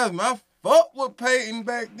Heisman. I fucked with Peyton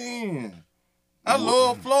back then. I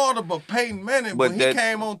love Florida, but Peyton Manning, But when that- he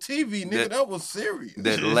came on TV, nigga, that was serious.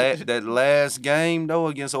 That last game though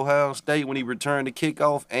against Ohio State when he returned the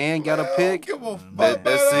kickoff and got a pick. Give a fuck That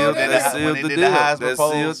about all sealed that. that sealed When the they deal. did the Heisman That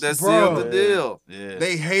polls. sealed the Bro. deal. Yeah.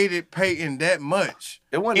 They hated Peyton that much.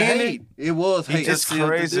 It wasn't And hate. It was He hate. just It's sealed the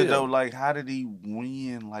crazy deal. though. Like, how did he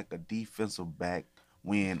win like a defensive back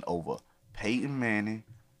win over Peyton Manning,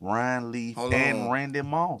 Ryan Leaf, Hold and on. Randy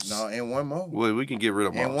Moss? No, and one more. Well, we can get rid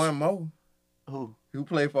of And Moss. one more. Who? Who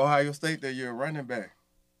played for Ohio State that year, running back?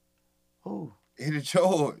 Who? Eddie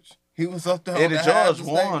George. He was up there. Eddie on the George Heisman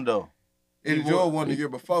State. won though. Eddie He George won- won the year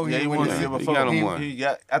before. Yeah, he won won the the year year He before. got him one. He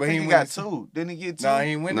got. I But think he he won got the- two. Didn't he get two? Nah,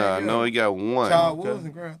 he ain't win that year. No, he got one. Charles Okay.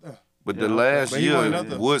 Woodson grabbed that. But Yeah, the okay. last But he won year,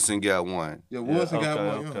 another. Woodson got one. Yeah, Woodson got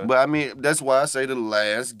okay, one. okay. But I mean, that's why I say the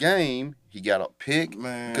last game he got a pick,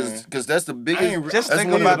 Man. because that's the biggest. Just That's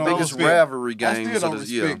think one of about the those biggest respect- rivalry I games still don't of this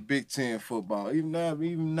respect year. Big Ten football,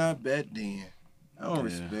 even not back then. I don't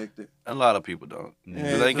respect it. A lot of people don't.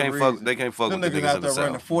 Yeah, they it's can't a fuck. reason. They can't fuck Them with the niggas niggas out of the there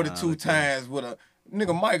running South. 42 Nah, they can't. times with a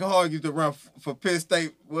nigga. Mike Hart used to run for Penn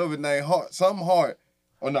State, whatever his name, Hart, something Hart.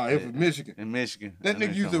 Oh no, it was Michigan. In Michigan. That I know nigga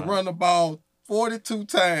you're used to talking run the ball 42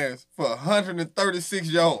 times for 136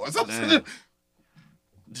 yards. Damn.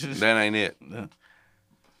 That ain't it. You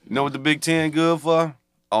know what the Big Ten good for?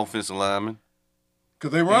 Offensive linemen.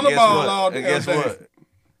 Cause they And run the guess ball what? all And damn guess day. what?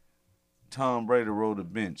 Tom Brady rode the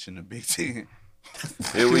bench in the Big Ten.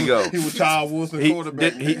 Here we go. He was Charles Wilson He,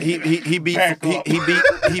 quarterback. he beat Back he, up.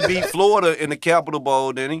 he beat Florida in the Capital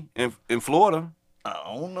Bowl, didn't he? In Florida. I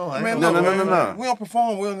don't know. Man, No, look, no, no, man, no. We don't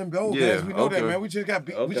perform well in bowl Yeah, games. We know that, okay. man. We just got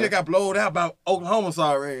beat. We Okay. just got blowed out by Oklahoma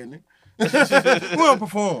already, nigga. We don't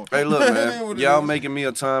perform. Hey, look, That ain't man. what it Y'all is. making me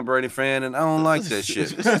a Tom Brady fan, and I don't like that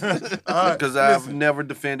shit. All right, Because I've listen. never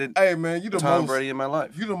defended Hey, man, you the Tom most. Brady in my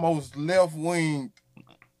life. You the most left wing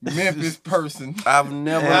Memphis person I've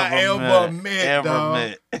never. I ever met, dog.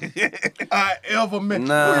 met. I ever met.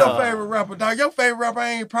 Nah. Who your favorite rapper, dog? Your favorite rapper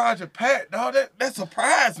ain't Project Pat, dog. That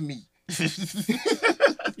surprised me.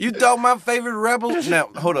 You thought my favorite rapper? Now,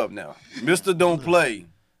 hold up now. Mr. Don't Play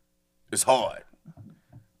is hard.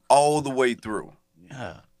 All the way through.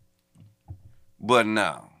 Yeah. But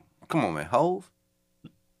now, come on, man. Hove?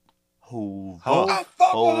 Hoover. I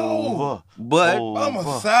fuck with Hov. Hoover. But, I'm a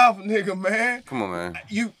Hoover. South nigga, man. come on, man.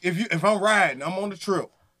 If I'm riding, I'm on the trip.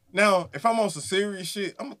 Now, if I'm on some serious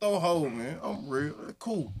shit, I'm gonna throw a hole, man. I'm real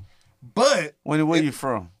cool. But Where you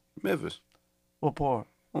from? Memphis. What part?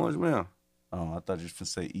 Orange Mountain. Oh, I thought you were finna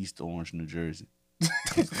say East Orange, New Jersey.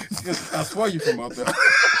 I swear you from out there.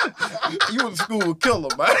 You went to school with Killer,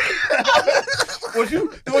 man. Was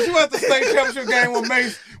you at the state championship game when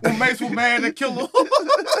Mace was mad at Killer?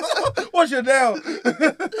 What's your down?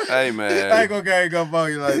 Hey, I ain't man. gonna gang up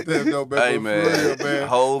on you like that, though, man. Hey, For real, man.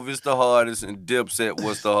 Hove is the hardest, and Dipset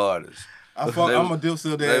was the hardest. I'm a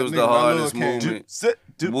Dipset They that was nigga. the I love hardest Kanye.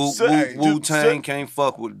 movement. Hey, Wu-Tang can't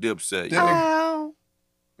fuck with Dipset. That yo.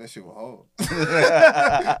 That shit was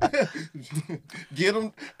hard. Get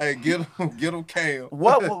him, Cam.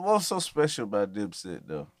 What's so special about Dipset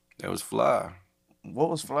though? That was fly. What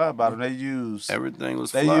was fly about them? They use Everything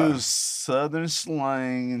was they fly. use Southern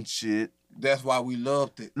slang and shit. That's why we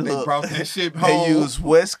loved it. They Look, brought that shit They home. use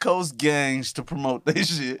West Coast gangs to promote their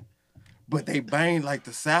shit. But they banged like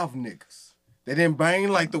the South niggas. They didn't bang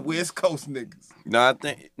like the West Coast niggas. No, I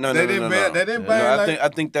think no. They didn't No, bang like I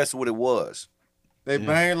think that's what it was. they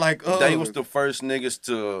banged like us. They was the first niggas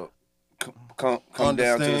to come down to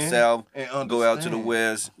the Understand South, and go out to the understand.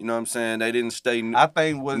 West. You know what I'm saying? They didn't stay. I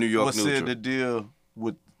think what New York what neutral. said the deal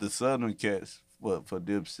with the Southern cats for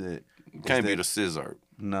Dipset. Can't be that- the scissor.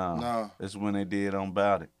 No, No. that's when they did on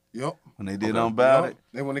Bout It. Yup. When they did Okay. on Bout Yup. It,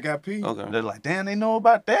 Then when they got P. Okay. they're like, damn, they know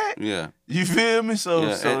about that. Yeah. You feel me? So,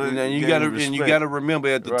 Yeah, so and it you gave gotta them and you respect. gotta remember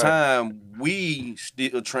at the Right. time we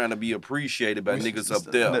still trying to be appreciated by We niggas st-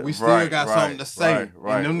 up there. We still Right, got right, something to say.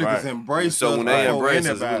 right, and them niggas right. embrace So us when they before embrace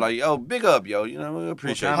us, we anybody. were like, yo, big up, yo. You know, we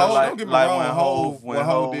appreciate Kinda it. Hov, like, don't get me like wrong, when Hov- Hov what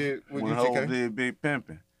Hov did did with when UGK. Hov did Big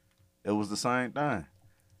Pimpin'. It was the same thing.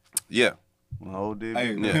 Yeah. When Hov did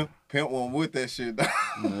Hey, Big Yeah. Pimp one with that shit.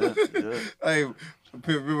 Pimpin'. Yeah. Hey,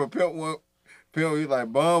 remember Pimp one? Pimp, he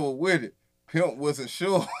like Bun was with it. Pimp wasn't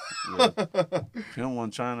sure. Yeah. Pimp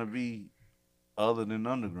wasn't trying to be other than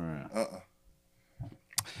underground.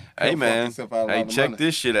 Hey Pimp man. fucked himself out of a Hey, lot of check money.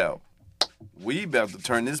 this shit out. We about to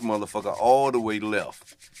turn this motherfucker all the way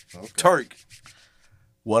left. Okay. Turk,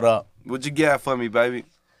 What up? what you got for me, baby?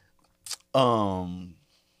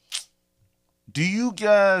 Do you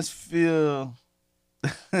guys feel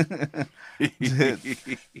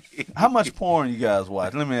how much porn you guys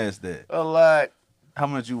watch? Let me ask that. A lot. How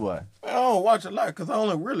much you watch? I don't watch a lot because I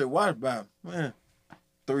only really watch about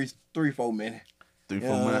 3-4 minutes. 3,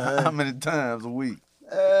 4 minutes. How many times a week?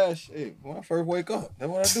 Shit. When I first wake up, that's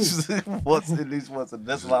what I do. At least once.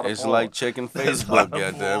 That's a lot of It's porn. like checking That's a lot Facebook, of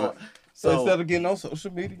goddamn it. porn. So instead of getting on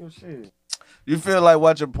social media, shit. You feel like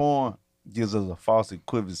watching porn gives us a false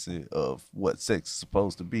equivalency of what sex is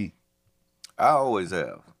supposed to be? I always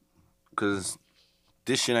have. Because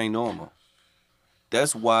this shit ain't normal.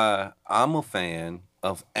 That's why I'm a fan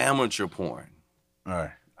of amateur porn. All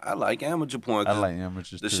right. I like amateur porn. I 'cause like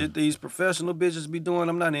amateurs the too. shit these professional bitches be doing,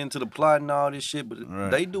 I'm not into the plot and all this shit, but Right.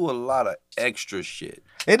 they do a lot of extra shit.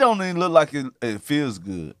 It don't even look like it feels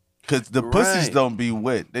good. Cause the pussies Right. don't be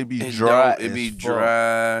wet. They be It dry. don't- It be as fuck.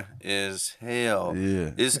 dry as hell.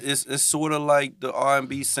 Yeah. It's sort of like the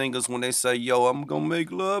R&B singers when they say, "Yo, I'm gonna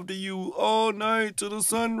make love to you all night to the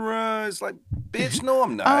sunrise." Like, bitch, no,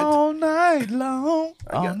 I'm not. All night long.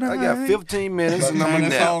 I got 15 minutes and I'm When a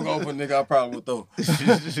that nap. song open, nigga, I probably would throw.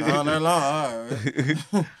 All that long, all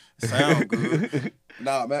right. Sound good.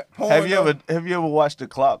 Nah, man. Porn, Have you though, ever watched the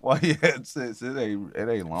clock while you had sex? It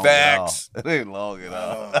ain't long Facts. at all. It ain't long at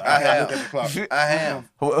all. I have. Look at the clock. I have.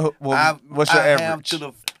 What's your I average?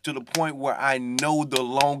 have to the point where I know the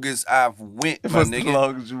longest I've went, my What's the nigga.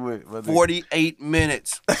 longest you went? my nigga? 48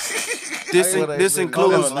 minutes. This Hey,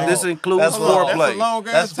 includes Hold on, this includes That's Hold on, long. that's a foreplay. long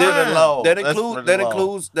ass That's pretty time. long. That That's includes pretty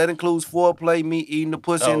long. that includes foreplay, me eating the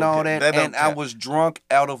pussy and Oh, all okay. that, That don't and I count. was drunk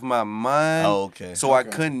out of my mind. Oh, okay. So I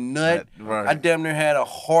Okay. couldn't nut. That- right. I damn near had a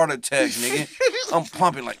heart attack, nigga. I'm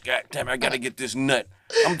pumping like, God damn it, I gotta get this nut.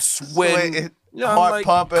 I'm sweating. Sweating, Yeah, I'm heart like,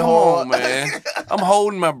 pumping come hard. on, man. I'm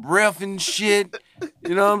holding my breath and shit.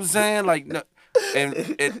 You know what I'm saying? Like, no.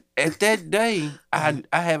 And at that day, I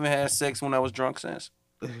haven't had sex when I was drunk since.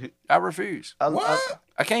 I refuse. What?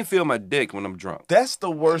 I can't feel my dick when I'm drunk. That's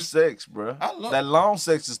the worst sex, bro. I love- That long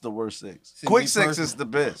sex is the worst sex. See, Quick me sex personally- is the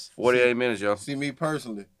best. 48 minutes, yo. See, me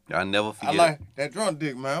personally, I never forget. I like that drunk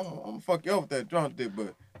dick, man. I'm gonna fuck you up with that drunk dick,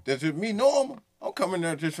 but that's just me normal. I'm coming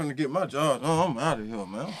there just trying to get my job. Oh, I'm out of here,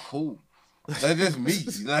 man. I'm cool. That's just me.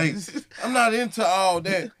 Like, I'm not into all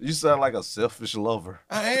that. You sound like a selfish lover.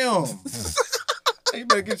 I am. Hey, you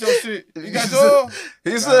better get your shit. You got yours?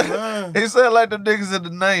 He man. said like the niggas in the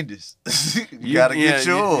 90s. You gotta get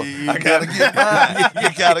yours. I gotta get mine.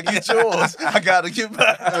 You gotta get yours. I gotta get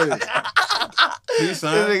mine. He That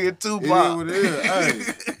son. nigga It is Tupac. what it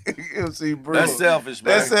is. Hey. MC Bro. That's selfish,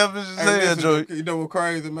 man. That's selfish as Hey, hell, listen, Joey. you know what's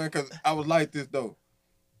crazy, man? Because I was like this, though.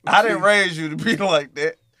 I didn't raise you to be like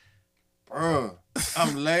that. Bruh,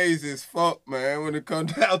 I'm lazy as fuck, man, when it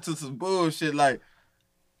comes down to some bullshit. Like,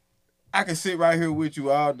 I can sit right here with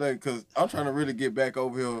you all day because I'm trying to really get back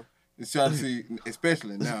over here and try to see,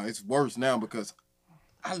 especially now. It's worse now because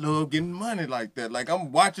I love getting money like that. Like,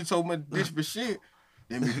 I'm watching so much different shit.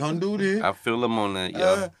 Then we gonna do this. I feel them on that,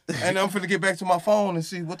 yo. And I'm finna get back to my phone and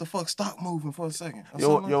see what the fuck stock moving for a second. or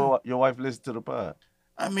something like that. Your wife listened to the pod.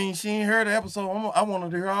 I mean, she ain't heard the episode. I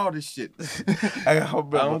wanted to hear all this shit. I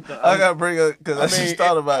gotta bring her because I just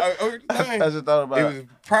thought about it. I just thought about It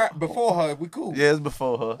was before her. We cool. Yeah, it's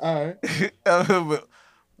before her. All right. I remember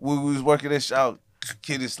when we was working at Shout,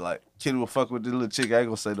 Kitty would fuck with this little chick. I ain't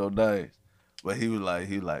gonna say no names. But he was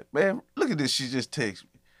like, man, look at this. She just texted me.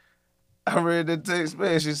 I read the text,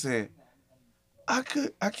 man. She said, I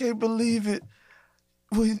can't believe it.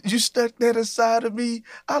 When you stuck that inside of me,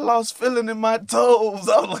 I lost feeling in my toes.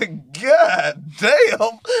 I was like, God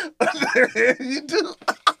damn. You do.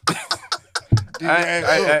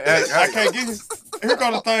 I can't get it. Here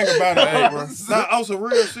go the thing about it, hey, bro. Nah, on some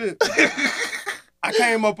real shit. I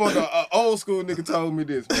came up on the old school nigga told me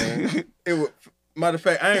this, man. It was, matter of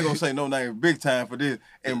fact, I ain't gonna say no name big time for this.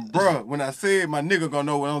 And bruh, when I say it, my nigga gonna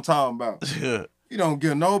know what I'm talking about. Yeah. You don't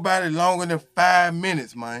give nobody longer than 5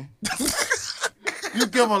 minutes, man. You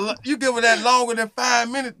give her that longer than 5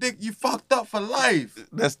 minutes, dick, you fucked up for life.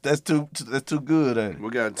 That's too good, ain't it? We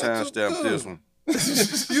got to timestamp this one.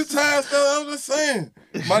 You tired stuff, I'm just saying.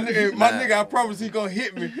 My nigga, I promise he gonna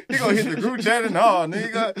hit me. He gonna hit the group chat and all,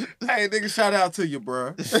 nigga. Hey, nigga, shout out to you,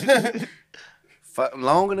 bro.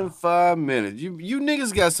 Longer than 5 minutes. You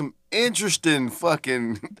niggas got some interesting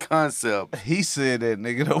fucking concept. He said that,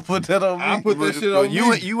 nigga. Don't put that on me. I put that shit But on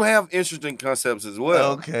you me. you have interesting concepts as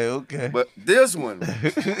well. Okay. But this one,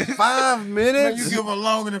 5 Man, minutes. you give her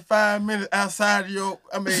longer than 5 minutes outside of your,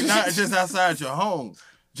 I mean, not just outside your home.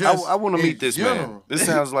 Just I want to in meet this man. general. This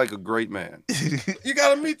sounds like a great man. You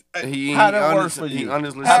gotta meet. How that work for you? He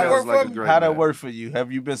honestly How that sounds work like for a me? great How man. that work for you?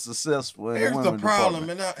 Have you been successful in Here's the the women problem,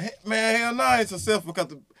 department? man. Hell no, it's successful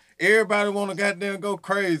because everybody want to goddamn go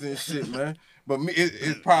crazy and shit, man. But me,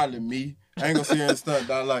 it's probably me. I ain't gonna sit here and stunt,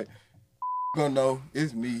 dog. Like, gonna know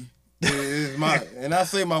it's me. It's my, and I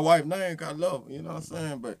say my wife's name 'cause I love her, you know what I'm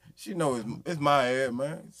saying? But she knows it's my ass,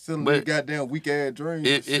 man. Selling these goddamn weak ass dreams.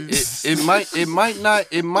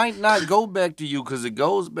 It might not go back to you because it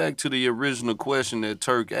goes back to the original question that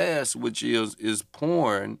Turk asked, which is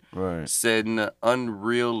porn setting an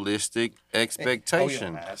unrealistic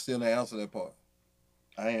expectation? Oh, yeah. I still ain't answer that part.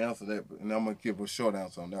 I ain't answer that, and I'm gonna give a short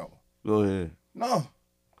answer on that one. Go ahead. No,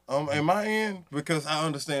 in my end, because I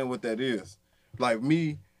understand what that is. Like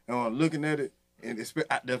me, looking at it, and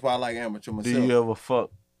that's why I like amateur myself. Do you ever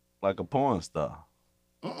fuck like a porn star?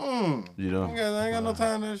 You know? I ain't got no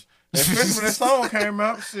time to. Especially when that song came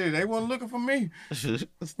out, shit, they wasn't looking for me.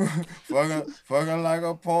 fucking like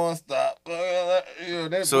a porn star.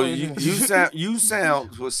 So you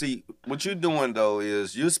sound. Well, see, what you're doing though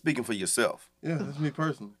is you're speaking for yourself. Yeah, that's me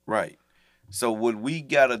personally. Right. So what we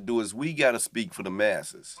gotta do is we gotta speak for the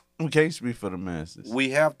masses. We can't speak for the masses.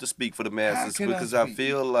 We have to speak for the masses because I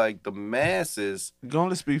feel like the masses. You can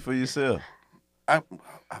only speak for yourself. I've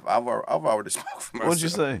already spoken for myself. What'd you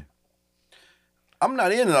say? I'm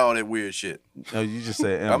not into all that weird shit. No, you just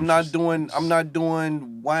said I'm not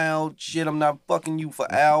doing wild shit. I'm not fucking you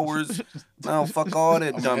for hours. No, fuck all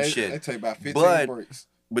that dumb shit. They take about 15 breaks.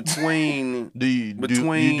 Between do you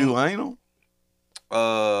do anal?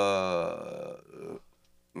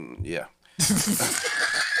 Yeah.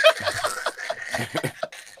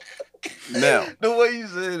 Now, the way you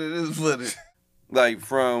said it is funny. Like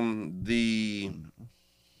from the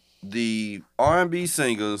R&B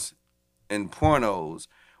singers and pornos,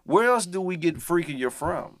 where else do we get freakier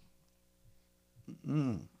from?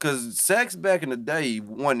 Because sex back in the day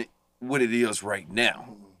wasn't what it is right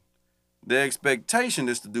now. The expectation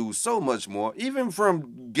is to do so much more, even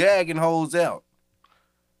from gagging hoes out.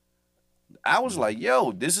 I was like,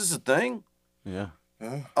 yo, this is a thing? Yeah.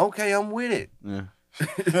 Okay, I'm with it. Yeah.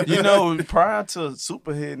 You know, prior to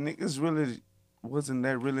Superhead, niggas really wasn't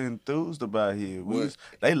that really enthused about here.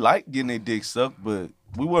 They liked getting their dick sucked, but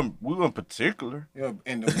we weren't particular. Yeah,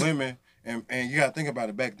 and the women, and you gotta think about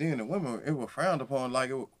it, back then, the women, it was frowned upon like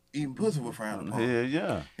eating pussy was frowned upon.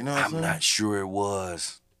 Yeah. You know what I'm saying? Not sure it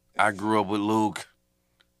was. I grew up with Luke.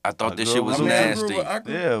 I thought this shit was nasty.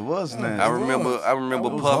 Yeah, it was nasty. I remember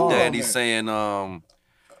Puff Daddy saying on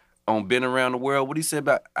Been Around the World, what he said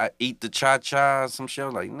about I eat the cha-cha or some shit. I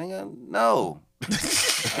was like, nigga, no.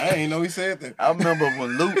 I ain't know he said that. I remember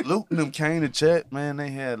when Luke and them came to chat, man, they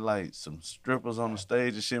had like some strippers on the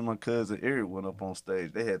stage and shit. My cousin Eric went up on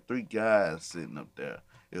stage. They had 3 guys sitting up there.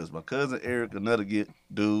 It was my cousin Eric, another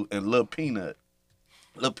dude, and Lil Peanut.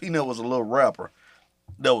 Lil Peanut was a little rapper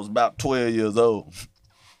that was about 12 years old.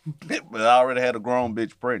 But I already had a grown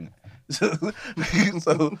bitch pregnant. So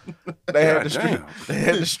they had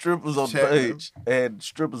the strippers on the page. They had the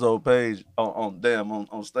strippers on page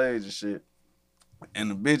on stage and shit. And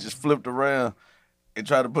the bitches flipped around and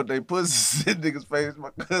tried to put their pussies in niggas' face. My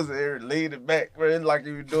cousin Eric leaned it back, man, like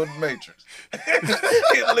he was doing the Matrix.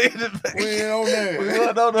 He leaned it back. We ain't on that. We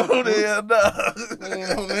don't know who the hell, We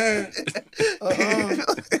ain't on that.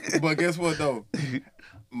 But guess what, though?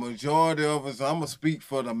 Majority of us, I'm going to speak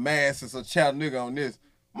for the masses of child nigga on this.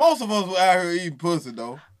 Most of us were out here eating pussy,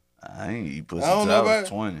 though. I ain't eat pussy until I was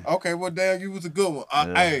 20. Okay, well, damn, you was a good one.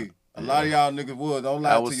 Hey, a lot of y'all niggas was. Don't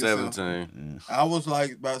lie to yourself. I was 17. Yeah. I was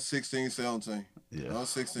like about 16, 17. Yeah. I was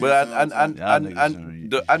 16, but 17.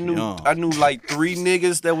 I knew like 3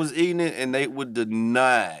 niggas that was eating it, and they would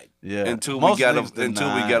deny it until we got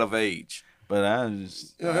of age. But I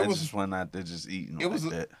just went out there just eating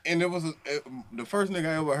that. And the first nigga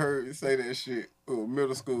I ever heard say that shit,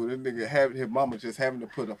 middle school, that nigga his mama just having to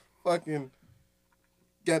put a fucking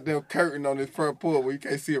goddamn curtain on his front porch where you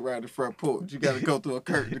can't see around the front porch. You got to go through a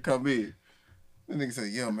curtain to come in. The nigga say,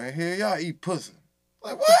 yo, man, hell, y'all eat pussy.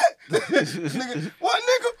 Like, what? Nigga, what,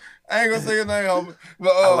 nigga? I ain't gonna say your name, homie. But,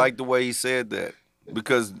 I like the way he said that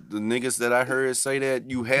because the niggas that I heard say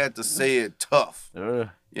that, you had to say it tough.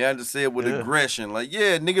 You had to say it with aggression. Like,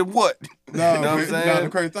 yeah, nigga, what? No, you know what I'm saying? The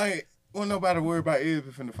crazy thing, wasn't nobody worried about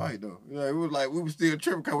Elvis in the fight, though. We were still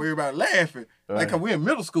tripping because everybody laughing. Like, cause we in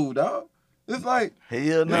middle school, dog. It's like,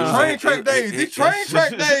 hell no. Train track days,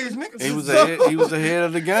 nigga. He was ahead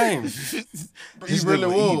of the game. He really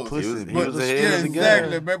was. He was ahead of the game.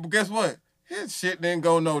 Exactly, man. But guess what? His shit didn't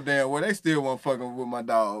go no damn well. They still wasn't fucking with my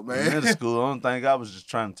dog, man. In middle school, I don't think I was just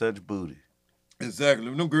trying to touch booty.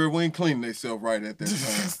 Exactly. Them girls ain't cleaning themselves right at that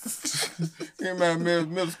time. You remember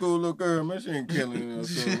middle school little girl, man, she ain't killing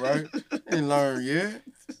herself, right? Ain't learned yet.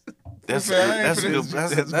 That's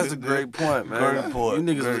a great point, man. Great point. You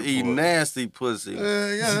niggas was eating nasty pussy. Yeah,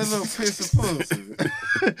 that little piss of pussy.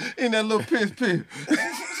 In that little piss.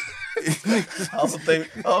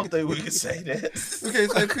 don't think we can say that. We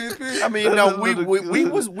can't say piss. I mean, no, we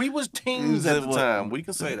was teens at the time. We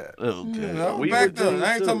can say that. Okay. Yeah, I was We back were then.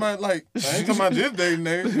 I ain't too. talking about this dating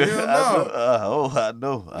name. Hell no. I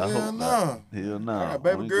know. I Hell hope no. not. Hell no. I got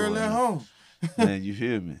baby girl at home. Man, you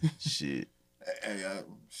hear me? Shit. Hey,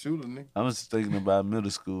 shoot a nigga. I was thinking about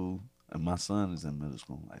middle school, and my son is in middle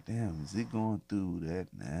school. I'm like, damn, is he going through that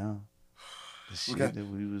now? The shit that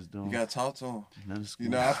we was doing. You gotta talk to him. Middle school.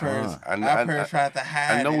 You know, our parents, I tried to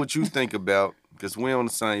hide. I know it. what you think about because we're on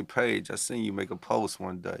the same page. I seen you make a post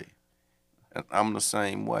one day, and I'm the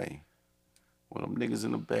same way. Well, them niggas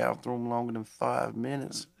in the bathroom longer than 5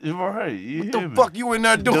 minutes. You're right. You What hear the me? fuck you in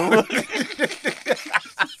there doing? That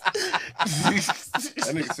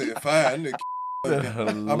nigga said fine. That nigga.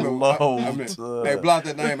 Hey, block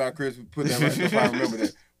that name out, Chris. Put that right there if I remember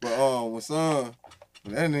that. But with son,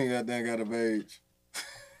 that nigga goddamn got of age.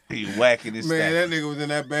 He whacking his Man, stack. that nigga was in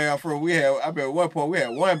that bathroom. I bet at one point we had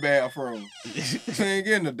one bathroom. She ain't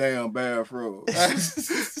getting the damn bathroom.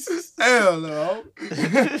 Hell no.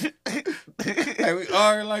 Hey, we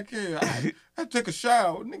arguing like hell. I took a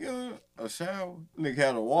shower, nigga. A shower? Nigga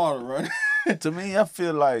had the water running. To me, I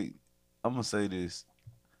feel like I'm gonna say this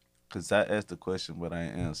because I asked the question, but I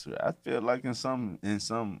ain't answer it. I feel like in some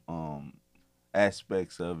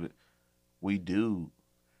aspects of it, we do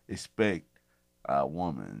expect our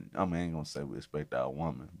woman. I mean, I ain't gonna say we expect our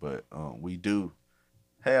woman, but we do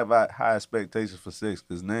have high expectations for sex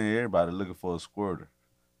because now everybody looking for a squirter.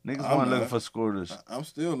 Niggas I'm want not. looking for squirters. I'm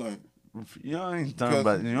still like. You ain't talking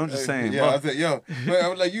about. You know, I'm just saying. Yeah, I said, yo, but I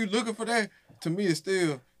was like, you looking for that? To me, it's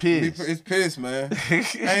still Piss. It's piss, man.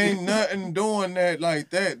 Ain't nothing doing that like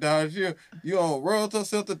that, dog. You on rolled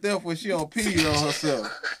herself to death when she on pee on herself,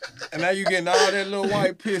 and now you getting all that little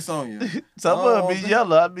white piss on you. Some of it be man.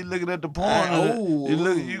 yellow. I be looking at the porn. Oh.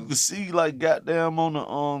 You can see like goddamn on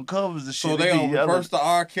the covers and shit. So it they be on yellow. reverse the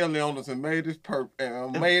R. Kelly on us and made this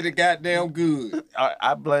and made it goddamn good.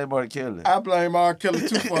 I blame R. Kelly. I blame R. Kelly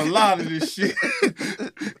too for a lot of this shit.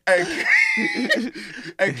 Hey,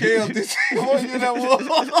 Kel, this what you that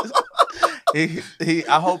was?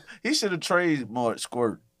 I hope he should have traded more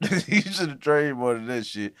squirt. He should have traded more than that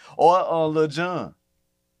shit. Or Lil Jon.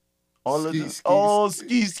 Or Lil Jon. Ski. Oh,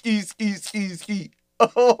 ski.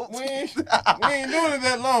 Oh, We ain't doing it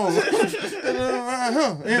that long. You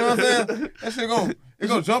know what I'm saying? That shit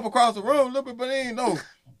gonna jump across the room a little bit, but it ain't no.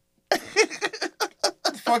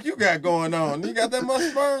 What the fuck you got going on? You got that much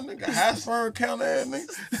sperm? Nigga, high sperm count ass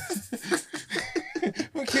nigga.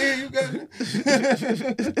 What kid you got?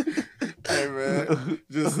 Hey man,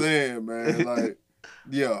 just saying, man. Like,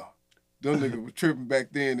 yeah, them niggas were tripping back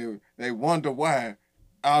then. And they wonder why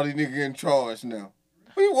all these niggas in charge now.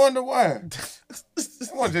 We wonder why. They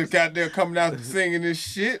wasn't just got there coming out singing this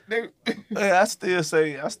shit. Hey, I still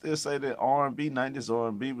say that R&B, 90s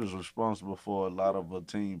R&B was responsible for a lot of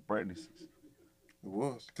teen pregnancies. It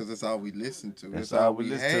was, because that's all we listened to. That's all we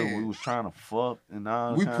listened to. We was trying to fuck and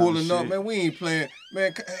all We kinds pulling of up, shit. man. We ain't playing.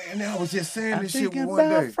 Man, and I was just saying I'm this shit thinking one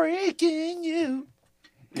about day. freaking you.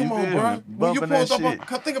 Come You on, feel bro. me? When you Bumping that pulled up, shit.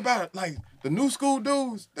 cause think about it. Like, the new school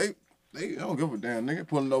dudes, they don't give a damn, nigga.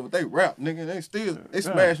 Pulling over, they rap, nigga. They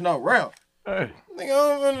smashing out rap. Hey. Nigga, I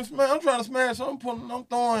don't understand. I'm trying to smash something. I'm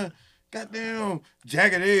throwing goddamn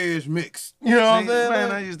Jagged Edge mix. You know what I'm saying?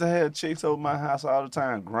 Man, I used to have chicks over my house all the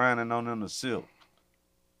time grinding on them the silk.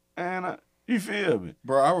 And you feel me?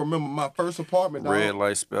 Bro, I remember my first apartment. Dog. Red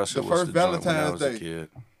Light Special The was first the joint when I Valentine's was a Day. kid.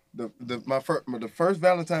 The first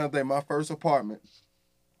Valentine's Day, my first apartment,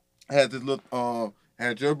 I had this little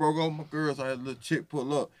had just broke up with my girls. I had a little chick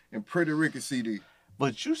pull up and Pretty Ricky CD.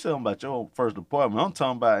 But you talking about your first apartment. I'm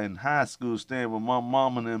talking about in high school staying with my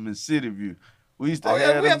mom and them in City View. We used to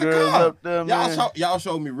have we them had the girls car. up there, man. Y'all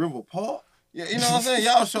showed me River Park. Yeah, you know what I'm saying?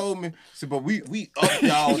 Y'all showed me. See, but we up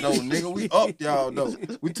y'all though, nigga. We up y'all though.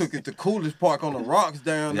 We took it to Coolest Park on the rocks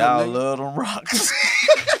down there. Y'all nigga. love them rocks.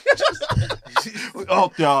 We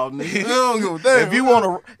up y'all, nigga. We don't give a damn. if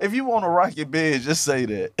you want to rock your bed, just say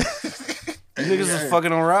that. Niggas was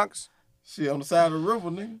fucking on rocks? Shit on the side of the river,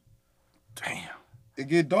 nigga. Damn. It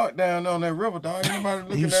get dark down on that river, dog. Ain't nobody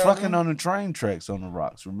looking He was down fucking there. on the train tracks on the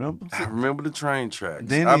rocks, remember? I remember the train tracks.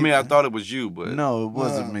 Then I he- mean, I thought it was you, but No, it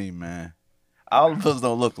wasn't me, man. All of us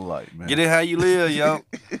don't look alike, man. get it how you live, yo.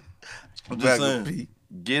 I'm just just saying. saying.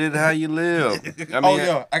 Get it how you live. I mean, Oh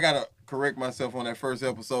yeah, I gotta correct myself on that first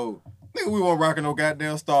episode. Nigga, we weren't rocking no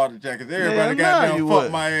goddamn starter jackets. Everybody Yeah, nah, goddamn you fucked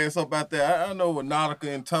wasn't. my ass up out there. I know what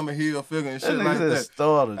Nautica and Tommy Hill figure and That shit nigga like said that.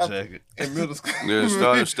 starter jacket. In middle school.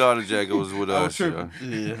 yeah, starter jacket was with I was us. Yeah. tripping.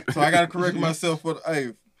 Yeah. So I gotta correct myself for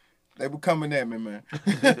the They were coming at me, man.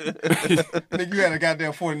 Nigga, you had a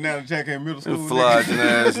goddamn 49 jacket in middle school. Flogging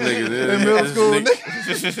ass nigga. In middle school,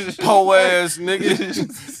 nigga. Po ass nigga.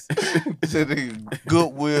 Said nigga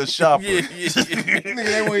Goodwill shopper. Yeah. He's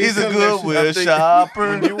a Goodwill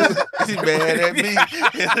shopper. He's mad at me.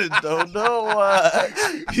 Don't know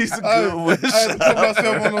why. He's a Goodwill I had to put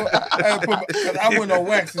myself shopper. I went on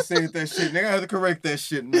wax and said that shit, nigga. I had to correct that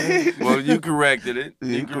shit, man. Well, you corrected it. You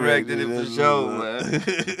You corrected it for corrected it, sure, man.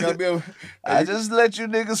 man. Gotta be able, I just let you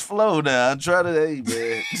niggas flow now. I try to, hey,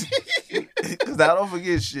 man. Because I don't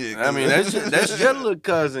forget shit. I mean, that's your little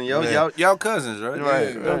cousin, yo. Yeah. Y'all cousins, right?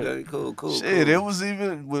 Right, Yeah. right. Okay, cool. Shit, cool. it was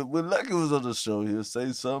even when Lucky was on the show. He'll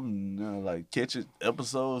say something, like catch it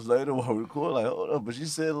episodes later while we record. Like, hold up, but you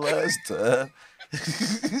said last time,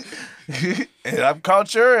 and I've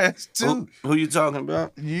caught your ass too. Who you talking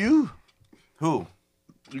about? You, Who?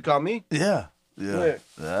 You call me? yeah. Yeah.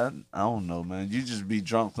 I don't know, man. You just be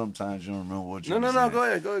drunk sometimes. You don't remember what you. No. was saying.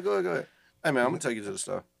 Go ahead. Hey man, I'm gonna take you to the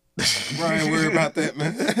store. bro, I ain't worried about that,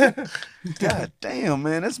 man. God damn,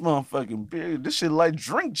 man, this motherfucking beer. This shit like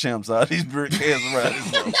drink champs out these beer cans around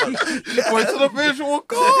this motherfucker. Wait till the visual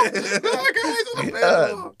call. I can't wait till the visual.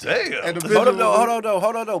 God damn. And the Hold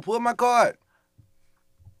visual- on, though. Pull my card.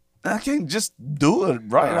 I can't just do it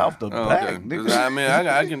right off the back, Okay. nigga. I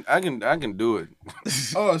mean, I can do it.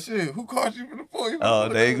 Oh shit! Who called you for the point? Oh,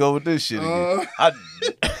 there you go with this shit again. I,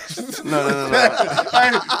 No. Hey,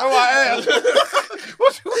 that's why I asked.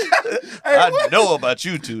 What you? Hey, I what? know about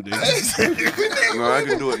you two, niggas. No, I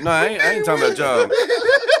can do it. No, I ain't talking about y'all.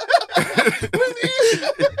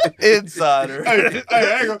 Insider. Hey,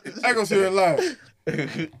 I ain't gonna sit here and lie.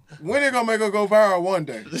 When they gonna make her go viral one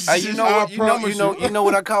day? Hey, you know I what? You promise know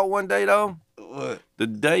what I caught one day though? What? The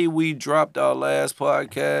day we dropped our last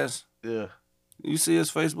podcast. Yeah. You see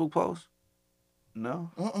his Facebook post?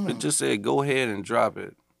 No. It just said, "Go ahead and drop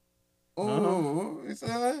it." Oh, he said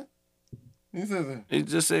that. He said that. It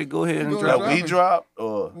just said, "Go ahead and Go drop That it." we dropped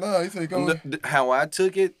or No, he said go. How I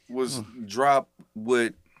took it was drop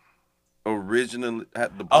what originally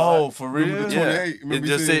had the oh, pod. for real? Remember the Yeah, 28? Remember it he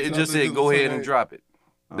just said said something to go the ahead and 28? drop it.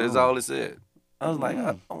 That's Oh. all it said. I was like,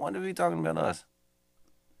 I wonder if he talking about us.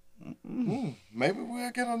 Maybe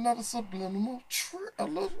we'll get another subliminal trick.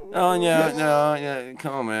 Oh yeah.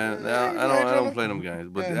 Come on, man. Now, I don't play them games,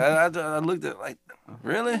 but I looked at it like,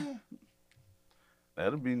 really?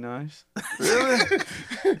 That'd be nice. Really?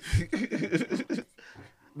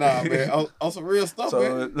 Nah, man. On some real stuff, So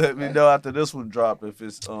man. let me know after this one drop if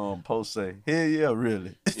it's post say, hell yeah,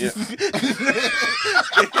 really. Yeah.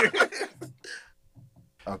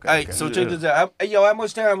 Okay. Hey, so check this out. Hey, yo, how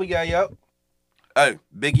much time we got, yo? Hey,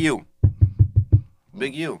 Big U.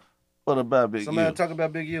 Big U. What about Big Somebody U? talk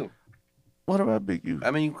about Big U. What about Big U?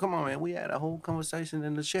 I mean, come on, man. We had a whole conversation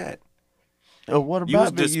in the chat. What You was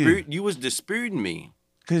about Big U? you was disputing me,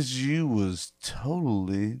 Because you was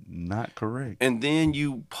totally not correct. and then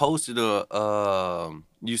you posted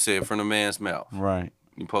you said from the man's mouth. Right,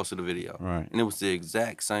 You posted a video, right. and it was the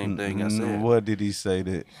exact same thing I said. What did he say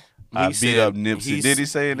that He I beat said- up Nipsey? Did he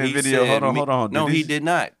say in the he video? said Hold on. No, he did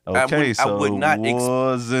not. Okay, I would not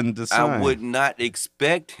wasn't the same. I would not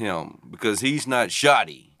expect him because he's not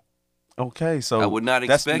shoddy. Okay, so I would not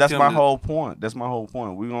that's expect him my to- whole point. That's my whole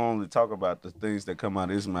point. We gonna only talk about the things that come out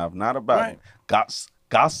of his mouth, not about Right.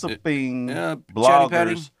 gossiping Yeah, chatty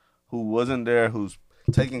patty. bloggers who wasn't there, who's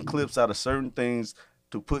taking clips out of certain things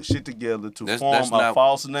to put shit together to That's form a not-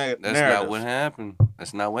 false That's narrative. not what happened.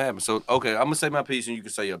 That's not what happened. So, okay, I'm gonna say my piece and you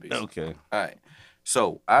can say your piece. Okay. All right.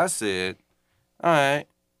 So I said, all right,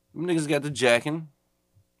 them niggas got the jacking.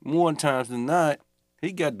 More times than not,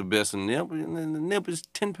 he got the best of Nip, and then the Nip is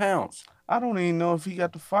 10 pounds. I don't even know if he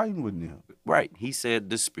got to fighting with him. Right. He said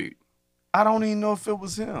dispute. I don't even know if it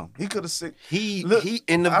was him. He could have said He Look,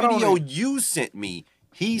 in the I don't video even- you sent me,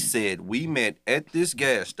 he said we met at this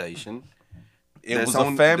gas station. it That's was a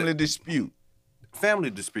on family dispute. Family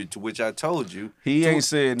dispute, to which I told you. He ain't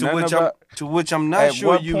said nothing about. To which I'm not At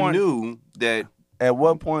sure what you point- knew that At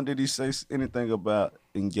what point did he say anything about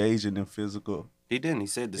engaging in physical? he didn't. He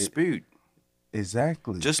said dispute.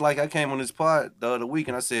 Exactly. Just like I came on this pod the other week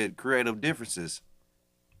and I said creative differences.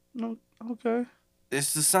 no. Okay.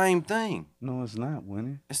 It's the same thing. No, it's not,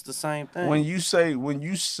 Winnie. It's the same thing. When you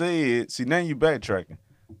said, see, now you backtracking.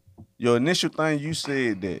 Your initial thing, you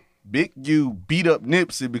said that Big U beat up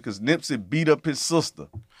Nipsey because Nipsey beat up his sister.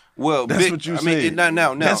 well, That's what you I mean, said.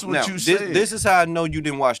 now, That's what you said. This is how I know you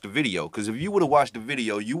didn't watch the video. Because if you would have watched the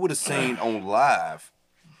video, you would have seen on live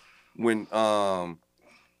when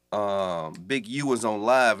Big U was on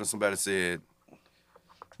live and somebody said,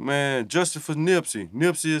 "Man, justice for Nipsey.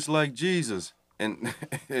 Nipsey is like Jesus." And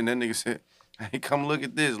that nigga said, Hey, come look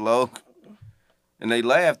at this, Loke. And they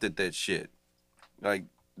laughed at that shit. Like,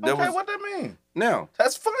 there Okay, was... what that mean? Now,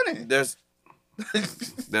 That's funny.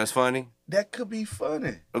 that's funny? That could be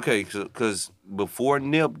funny. Okay, because before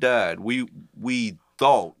Nip died, we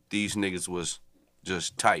thought these niggas was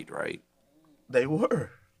just tight, right? They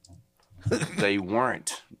were. They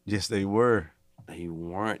weren't. Yes, they were. They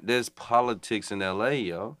weren't. There's politics in L.A.,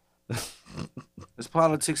 yo. There's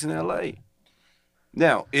politics in L.A.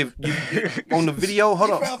 Now, if you on the video,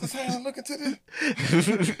 hold on. Look into this.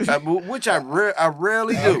 Which I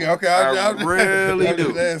rarely do. Okay. I rarely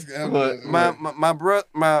do. But My brother,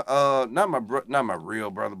 not my real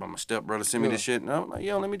brother, but my stepbrother sent me this shit, and I'm like,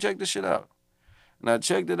 yo, let me check this shit out. And I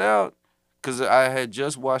checked it out because I had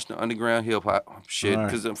just watched the underground hip hop shit.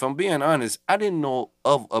 Because if I'm being honest, I didn't know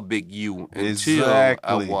of a Big U until I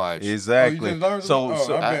watched. Exactly.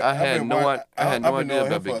 I had no idea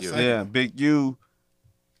about Big U. Yeah, Big U.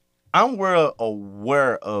 I'm well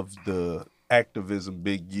aware of the activism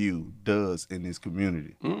Big U does in his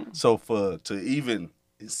community. So to even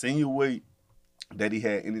insinuate that he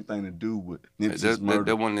had anything to do with Nipsey's murder,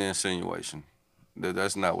 that wasn't an insinuation.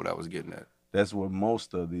 That's not what I was getting at. That's what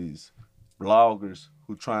most of these bloggers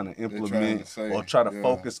who trying to implement or try to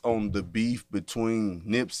focus on the beef between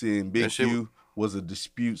Nipsey and Big U was a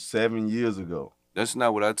dispute 7 years ago. That's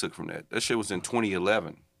not what I took from that. That shit was in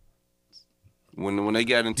 2011. When they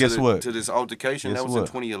got into to this altercation, that was in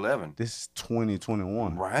 2011. This is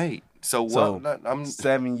 2021. Right. So I'm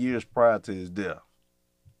 7 years prior to his death.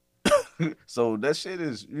 So that shit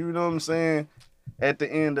is, you know what I'm saying? At the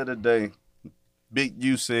end of the day, Big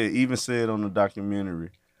U even said on the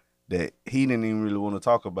documentary that he didn't even really want to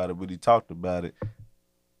talk about it, but he talked about it,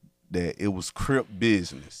 that it was Crip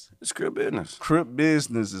business. It's Crip business. Crip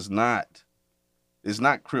business is not, it's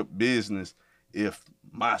not Crip business if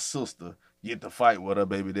my sister get to fight with her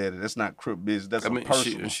baby daddy. That's not Crip business. That's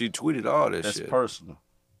personal. She tweeted all that shit. That's personal.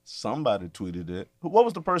 Somebody tweeted it. What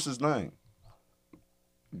was the person's name?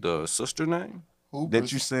 The sister name?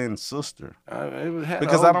 That you saying sister? It had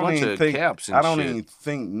because I don't even think even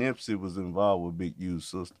think Nipsey was involved with Big U's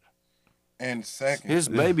sister. And second, his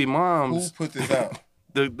baby moms. Who put this out?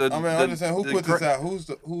 I understand who put this out. Who's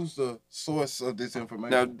the source of this information?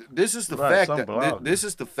 Now this is the fact that this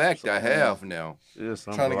is the fact I have now. Yeah,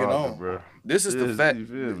 trying to get on, bro. This is the fact.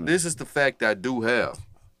 This is the fact I do have.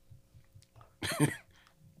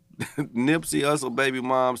 Nipsey Hussle baby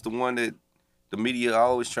mom's the one that the media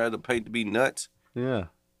always tried to paint to be nuts. Yeah,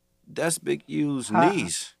 that's Big U's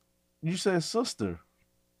niece. You said sister.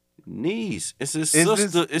 Niece. It's his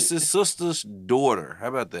sister. It's his sister's daughter. How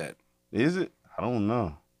about that? Is it? I don't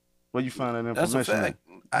know. Where you find that information? That's a fact.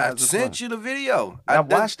 I sent you the video. I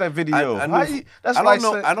watched that video. I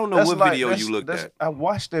don't know what video you looked at. I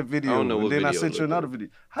watched that video. I don't know what and then video I sent you another video.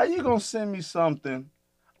 How you gonna send me something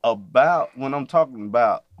about when I'm talking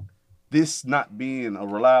about this not being a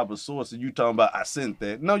reliable source and you talking about I sent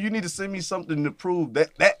that? No, you need to send me something to prove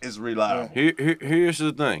that that is reliable. Here's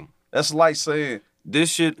the thing. That's like saying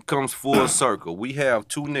this shit comes full circle. We have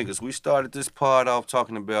two niggas. We started this pod off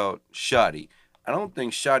talking about Shotty. I don't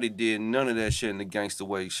think Shotty did none of that shit in the gangster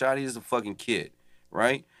way. Shotty is a fucking kid,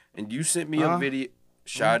 right? And you sent me a video.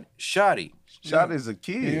 Shotty. Shotty's a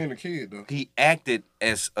kid. He ain't a kid though. He acted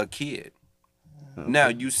as a kid. Okay. Now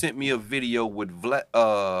you sent me a video with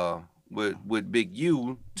with Big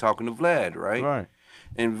U talking to Vlad, right? Right.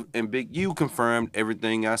 And Big U confirmed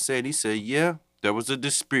everything I said. He said, yeah, there was a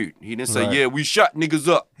dispute. He didn't say, yeah, we shot niggas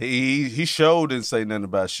up. He showed didn't say nothing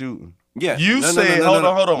about shooting. Yeah. You said, hold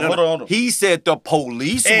on. He said the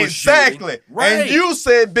police was shooting. Exactly. Right. And you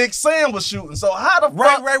said Big Sam was shooting. So how the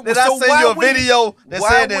fuck did I send you a video that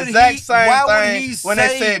said the exact same thing when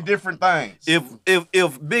they said different things?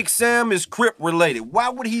 If Big Sam is Crip related, why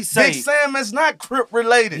would he say Big Sam is not Crip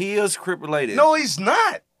related? He is Crip related. No, he's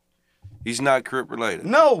not. He's not Crip related.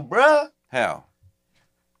 No, bruh. How?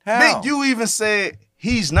 Big U even said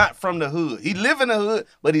he's not from the hood. He live in the hood,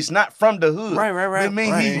 but he's not from the hood. Right. I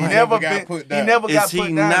mean, he never got put down. He never got put down. Is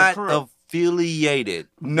he not affiliated?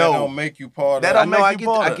 No. That don't make you part of it. That don't make you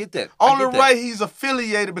part of it. I get that. Only right he's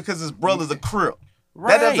affiliated because his brother's a Crip.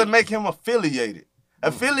 Right. That doesn't make him affiliated.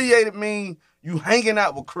 Affiliated mean you hanging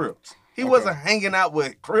out with Crips. He wasn't hanging out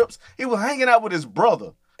with Crips. He was hanging out with his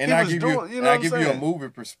brother. And I give you a movie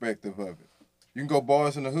perspective of it. You can go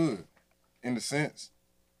Boys in the Hood, in the sense.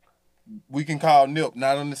 We can call Nip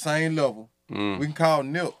not on the same level. We can call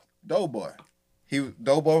Nip Doughboy.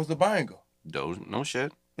 Doughboy was the banger. No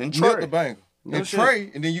shit. And Trey. Nip the banger. No and shit.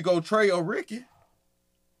 Trey, and then you go Trey or Ricky.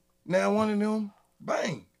 Now one of them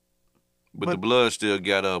bang. But the blood still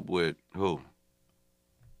got up with who?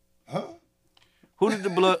 Huh? Who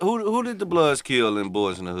did the Bloods kill in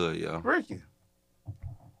Boys in the Hood, y'all? Ricky.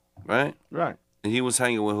 Right? Right. And he was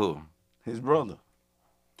hanging with who? His brother.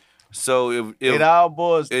 So if And all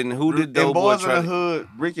boys. and who did in Doughboy Boys in try the to? Hood,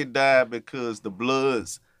 Ricky died because the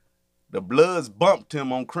Bloods bumped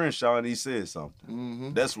him on Crenshaw and he said something.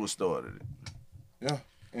 Mm-hmm. That's what started it. Yeah.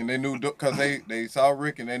 And they knew, because they saw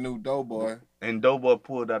Rick and they knew Doughboy. And Doughboy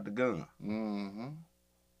pulled out the gun. Mm-hmm.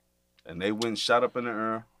 And they went and shot up in the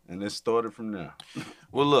air, and it started from there.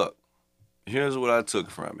 Well, look, here's what I took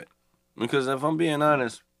from it. Because if I'm being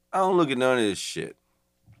honest, I don't look at none of this shit.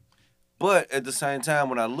 But at the same time,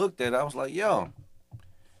 when I looked at it, I was like, yo,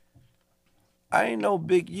 I ain't know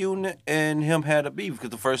Big U and him had a beef, because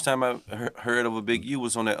the first time I heard of a Big U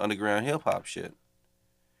was on that underground hip hop shit.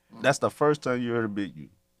 That's the first time you heard of Big U.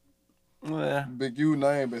 Well, Big U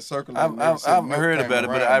name been circulating. I've heard about it,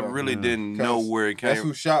 but I really didn't know where it came from. That's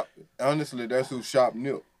who shot. Honestly, that's who shot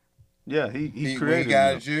Nip. Yeah, he created when he got out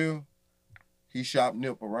Nip. of jail, he shopped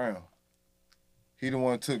Nip around. He the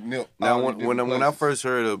one who took Nip. Now, when I first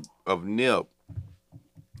heard of Nip,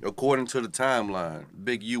 according to the timeline,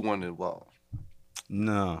 Big U wasn't involved.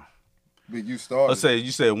 No. Big U started. Let's say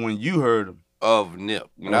you said when you heard him. Of Nip.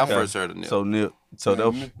 When I first heard of Nip. So Nip. So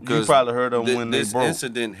Yeah, you probably heard of him when they this broke.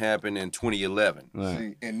 incident happened in 2011. Right.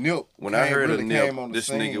 See, and Nip. When I heard really of came Nip, on the this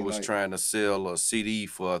scene, nigga was like, trying to sell a CD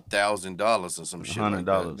for $1,000 or some shit like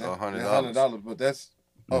that. $100. $100, but that's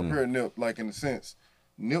up here Nip, like in a sense.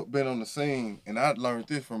 Nip been on the scene, and I learned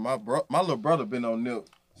this from my little brother. Been on Nip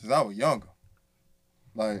since I was younger.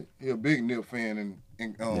 Like he a big Nip fan, and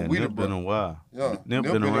we Nip been a while. Yeah, Nip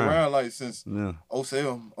been around like since Yeah.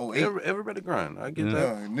 07, 08. Everybody grind. I get that.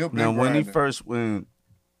 Yeah, Nip been Now when he grinding. first went,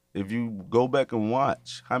 if you go back and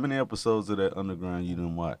watch, how many episodes of that Underground you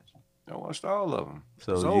didn't watch? I watched all of them.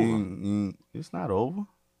 So It's over. It's not over.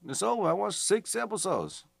 It's over. I watched 6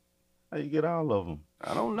 episodes. How you get all of them?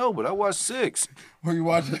 I don't know, but I watched 6. Who you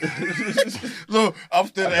watching? Look, I'm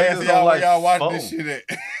still I think asking it's y'all on, where like, y'all watching 4. this shit at.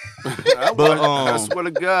 I swear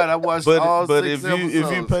to God, I watched all 6 if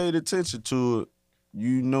episodes. you paid attention to it,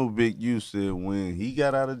 you know Big U said when he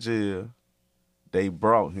got out of jail, they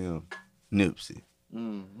brought him Nipsey.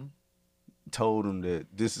 Mm-hmm. Told him that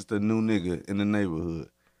this is the new nigga in the neighborhood.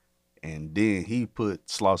 And then he put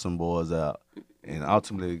Slauson Boys out. And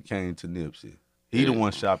ultimately it came to Nipsey. He the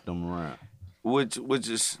one shopped them around. Which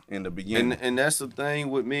is In the beginning. and that's the thing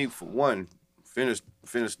with me. For one, finish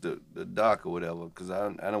the doc or whatever, because I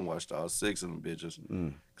done watched all 6 of them bitches.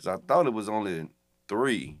 Because I thought it was only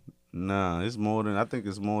 3. Nah, it's more than, I think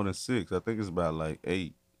it's more than 6. I think it's about like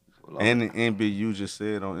 8. Well, And BU just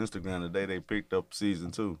said on Instagram today they picked up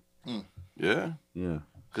season 2. yeah, Yeah.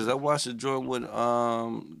 because I watched the joint with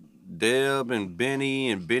Deb and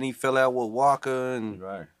Benny fell out with Walker and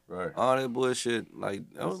Right. all that bullshit. Like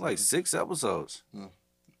that was like 6 episodes.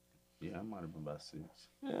 Yeah, I might have been about 6.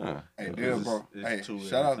 Yeah. Hey, Yeah, Deb it's- broke. it's Hey, 2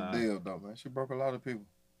 shout at a out to time. Deb though, man. She broke a lot of people.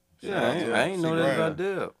 Yeah, I ain't know She that grinding. about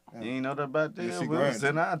Deb. You ain't know that about Yeah, that? she We was grinding.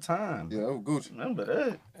 in our time. Yeah, it was Gucci. Remember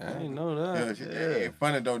that? I ain't know Yeah, that. it's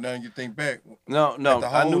funny though. Now you think back. No, the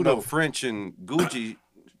I whole knew the note. French and Gucci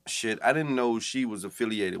shit. I didn't know she was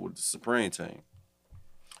affiliated with the Supreme team.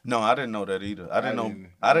 No, I didn't know that either. I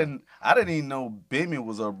didn't even know Bimmy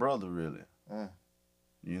was her brother really.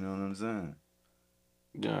 You know what I'm saying?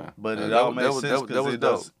 Yeah, But it that all was- makes that was- sense that because was it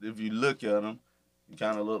does. If you look at them, you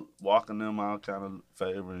kind of look walking them out, kind of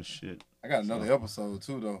favoring shit. I got another episode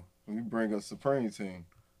too though. When you bring up Supreme Team,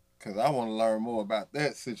 cause I want to learn more about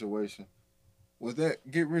that situation. Was that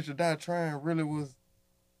Get Rich or Die Trying really was?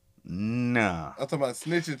 Nah. I'm talking about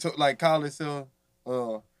snitching to like call itself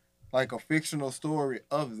like a fictional story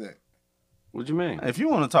of that. What you mean? If you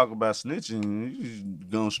want to talk about snitching, you just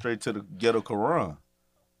going straight to the ghetto Quran.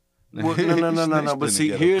 Well, no. Snitched But in see,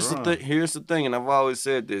 the ghetto here's Quran. the here's the thing, and I've always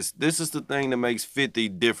said this. This is the thing that makes 50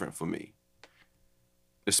 different for me,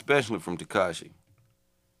 especially from Tekashi.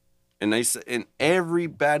 And they say, and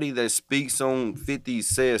everybody that speaks on 50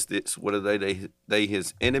 says this, whether they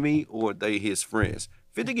his enemy or they his friends.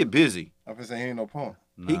 50 get busy. I'm just saying he ain't no punk.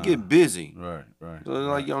 He get busy. Right. So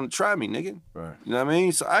like, you want to try me, nigga. Right. You know what I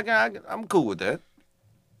mean? So I'm cool with that.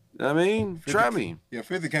 You know what I mean? Try me. Yeah,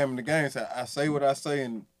 50 came in the game. So I say what I say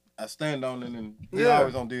and I stand on it, and he Yeah.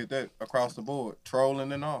 always did that across the board,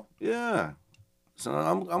 trolling and all. Yeah. So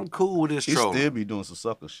I'm cool with this He troll. still be doing some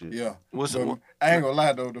sucker shit. Yeah. What's But it? I ain't gonna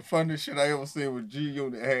lie though, the funniest shit I ever seen was G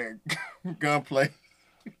Unit had gunplay.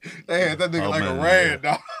 They had that nigga Oh, like man, a rag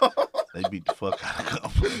dog. They beat the fuck out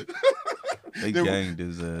of Gunplay. They ganged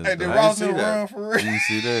his ass. Hey, did I Ross ain't see Neal that. run for real? You didn't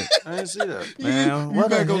see that? I didn't see that. Man, You what the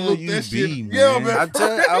better go hell look you that shit. be, Yeah, man? man. I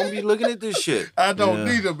tell you, I don't be looking at this shit. I don't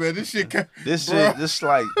Yeah. need it, man. This shit can't. This Bruh. shit, this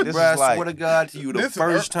like, this Bruh, I is like, swear to God to you, the This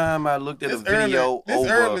first time I looked at a This video over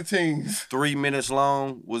early teens. 3 minutes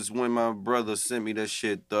long was when my brother sent me that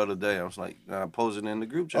shit the other day. I was like, I posted it in the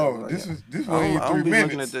group chat. Oh, Like, this I wasn't don't even be 3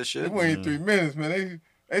 looking minutes. at that shit. This wasn't even 3 minutes, man.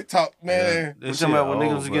 They talk, yeah, man. We this talking shit about when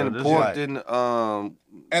niggas was old, getting bro. This porked like- in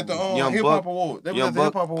At the Young Hip Buck- Hop Award. They was Young at the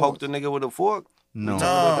Hip Buck Hop poked Awards. the nigga with a fork. No.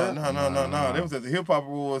 No. They was at the Hip Hop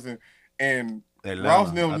Awards and Atlanta.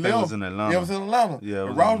 Ross Neal I think left. it was in Atlanta. Yeah, it was in Atlanta. Yeah, it was and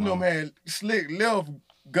in Ross Neal Atlanta. had slick left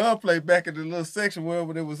Gunplay back in the little section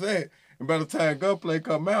wherever they was at. And by the time Gunplay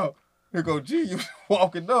come out, here go G, you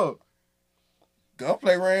walking up.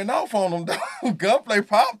 Gunplay ran off on him, though. Gunplay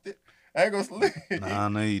popped it. I ain't gonna sleep. Nah,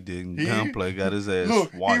 no, he didn't. He- Gunplay got his ass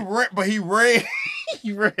Look, swiped. he ran,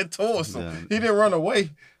 he ran towards him. Yeah. He didn't run away.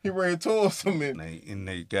 He ran towards him. And And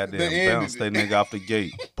they goddamn They ended bounced that it. nigga off the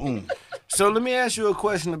gate. Boom. So let me ask you a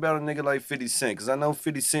question about a nigga like 50 Cent, because I know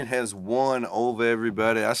 50 Cent has won over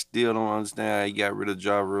everybody. I still don't understand how he got rid of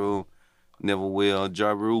Ja Rule. Never will. Ja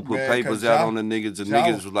Rule put Man, papers 'cause out Ja- on the niggas, and Ja-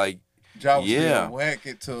 niggas was like, Ja was Yeah. still whack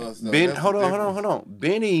it to us. Though. Ben, That's hold the on. difference.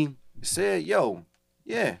 Benny said, yo,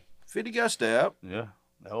 yeah, 50 got stabbed. Yeah,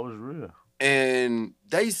 that was real. And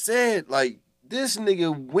they said, like, this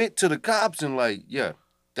nigga went to the cops and like, yeah,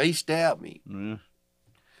 they stabbed me. Yeah.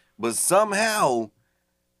 But somehow,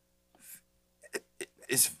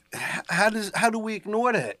 it's how do we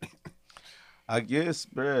ignore that? I guess,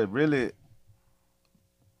 bro, really,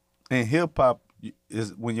 in hip hop,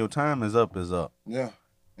 is when your time is up, is up. Yeah.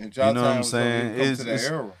 And You know what I'm was saying? gonna come to that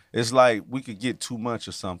era. It's like we could get too much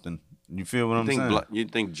or something. You feel what I'm saying? You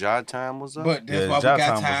think Ja time was up? But that's Yeah, why we Ja got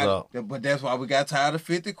Time was tired. up. But that's why we got tired of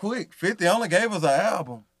 50 quick. 50 only gave us an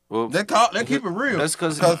album. well, They keep it real. That's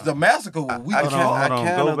 'cause- the massacre was weak. I Hold can't- on, hold on.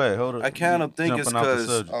 kinda- Go back. Hold on. I kinda You think it's jumping off the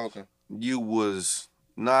 'cause- subject. Okay. you was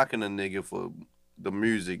knocking a nigga for the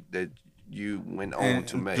music that you went on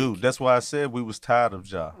to make. Dude, that's why I said we was tired of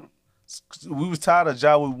Ja. We was tired of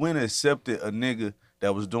Ja. We went and accepted a nigga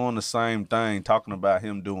that was doing the same thing, talking about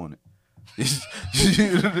him doing it.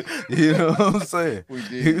 You know what I'm saying? We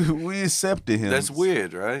did. We accepted him. That's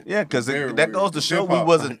weird, right? Yeah, because Very that weird. goes to show we Hip-hop.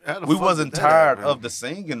 wasn't How the we fuck wasn't did that tired happen? of the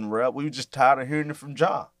singing rap. We were just tired of hearing it from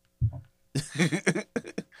Ja.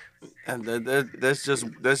 And that's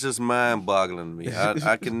just mind-boggling to me.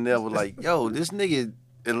 I can never like, yo, this nigga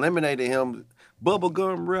eliminated him.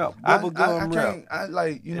 Bubblegum rap, bubblegum rap. can't. I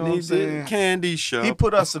like you know And what he I'm saying. did Candy Shop. He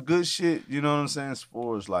put us a good shit. You know what I'm saying? As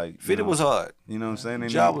far as like, you 50 know, was hard. You know what I'm saying?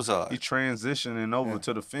 And Ja he- was hard. He transitioning over Yeah.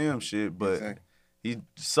 to the film shit, but Exactly. he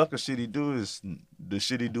sucker shit he do is the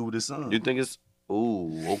shit he do with his son. You think it's?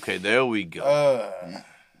 Ooh, okay, there we go. Uh,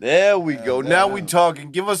 There we go. Now we talking.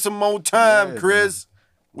 Give us some more time, Yeah, Chris.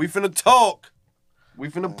 We finna talk. We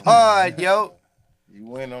finna pod, yo. you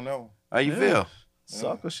win on that one. How you Yeah. feel?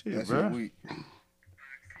 Sucker shit, That's bro. just weak.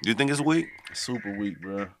 You think it's weak? Super weak,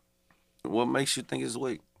 bro. What makes you think it's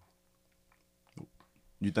weak?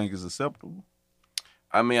 You think it's acceptable?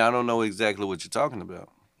 I mean, I don't know exactly what you're talking about.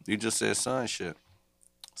 You just said son shit.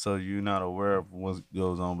 So you're not aware of what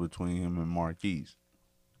goes on between him and Marquise?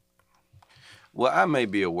 Well, I may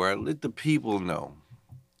be aware. Let the people know.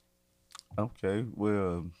 Okay,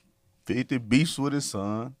 well, 50 beefs with his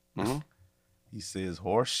son. hmm He says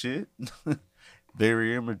horse shit,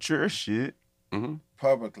 very immature shit hmm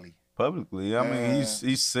Publicly. publicly. I mean, Yeah.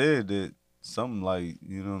 he said that something like,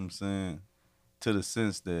 you know what I'm saying, to the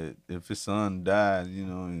sense that if his son died, you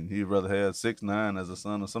know, and he'd rather have 6ix9ine as a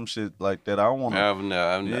son or some shit like that. I don't want to.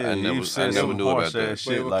 I Yeah, never you said knew some about horse that. ass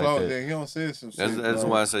But it shit was like close. that. He don't say some That's, shit. that's bro.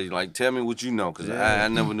 why I say, like, tell me what you know, because Yeah. I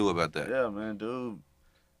never knew about that. Yeah, man, dude.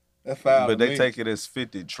 That's foul. But to they me. take it as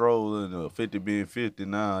 50 trolling or 50 being 50.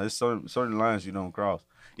 Nah, it's certain lines you don't cross.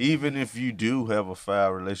 Even if you do have a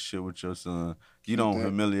foul relationship with your son, you don't that.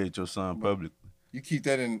 humiliate your son publicly. You keep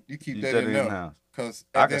that in. You keep You that set in it there. house. Cause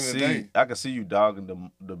I at the can end of the see day, I can see you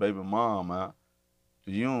dogging the baby mom out.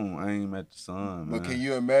 You don't aim at the son, man. but can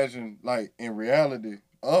you imagine, like in reality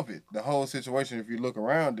of it, the whole situation? If you look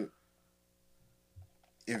around it,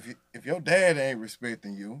 if your dad ain't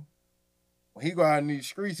respecting you, when he go out in these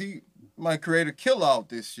streets, he might create a killer off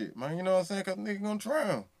this shit, man. You know what I'm saying? Cause nigga gonna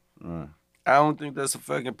drown. Right. I don't think that's a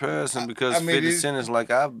fucking comparison because I mean, 50 it- Cent is like,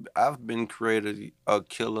 I've been created a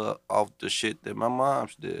killer off the shit that my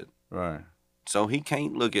mom's did. Right. So he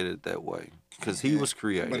can't look at it that way because he Yeah, was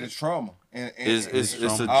created. But it's trauma. And It's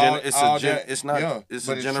all- all a that- it's not yeah, it's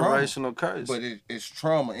a but trauma. generational curse. But it's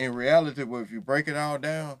trauma. In reality, well, if you break it all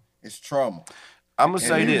down, it's trauma. I'm gonna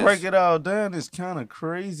say When you this. break it all down, it's kind of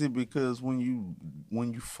crazy because when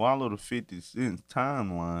you follow the 50 Cent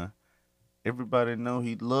timeline, everybody know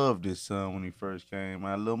he loved his son when he first came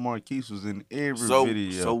out. Lil Marquise was in every So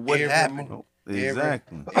video. what Every happened? mo-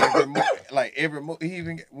 Exactly. Every movie, he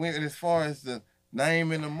even went as far as the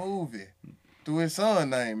name in the movie, through his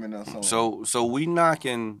son name in that song. So we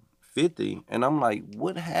knocking 50, and I'm like,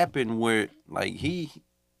 what happened where like he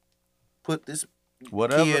put this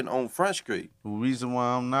Whatever. kid on Front Street? The reason why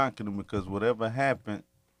I'm knocking him because whatever happened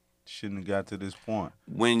shouldn't have got to this point.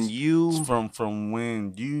 When you From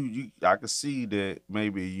when you I could see that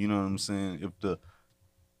maybe, you know what I'm saying,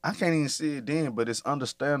 I can't even see it then, but it's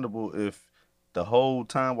understandable if the whole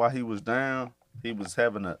time while he was down, he was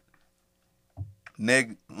having a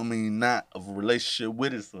not a relationship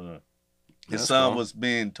with his son. His That's son cool. was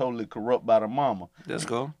being totally corrupt by the mama. let's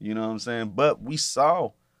go. You know what I'm saying? But we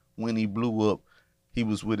saw when he blew up, he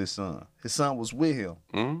was with his son. His son was with him.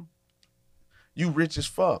 Mm-hmm. You rich as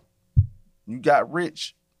fuck. You got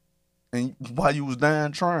rich, and while you was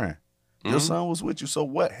dying trying, your son was with you. So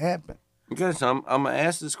what happened? Okay, so I'm gonna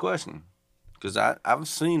ask this question because I've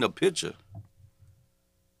seen a picture.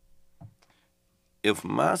 If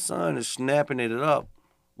my son is snapping it up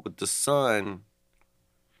with the son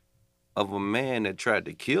of a man that tried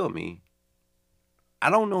to kill me, I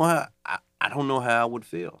don't know how I would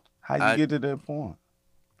feel. How you I- get to that point?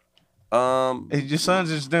 Man, Your son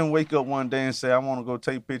just didn't wake up one day and say, "I want to go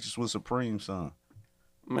take pictures with Supreme son."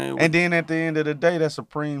 And then at the end of the day, that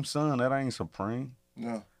Supreme son, that ain't Supreme.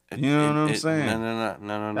 No. You know what I'm saying?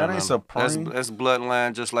 No. That ain't Supreme. That's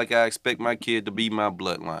bloodline, just like I expect my kid to be my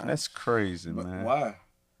bloodline. That's crazy, But man. why?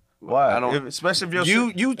 Why? I don't- Especially if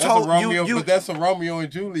your you That's told a Romeo, you but that's a Romeo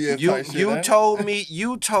and Juliet type shit. you ain't it? told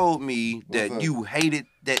me What's that up? you hated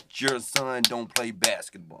that your son don't play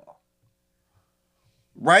basketball.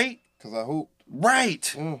 Right? Cause I hoop. Right.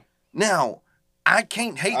 Mm. Now, I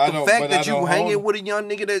can't hate I the don't- fact but I that you don't hanging hold- with a young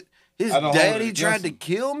nigga that his I don't hold daddy it tried against to him.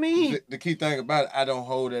 kill me. The key thing about it, I don't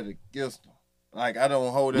hold that against them. Like I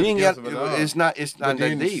don't hold that You ain't against got, them at all. it's not But that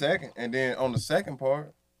then the deep. second, and then on the second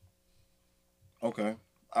part, okay,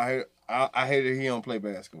 I hated he don't play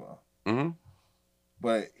basketball, hmm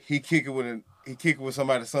but he kick it with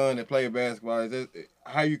somebody's son that play basketball.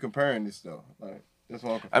 How you comparing this though? Like that's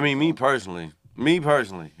what I'm I mean, me confused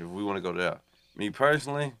personally, if we want to go there, me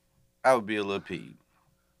personally, I would be a little peeved.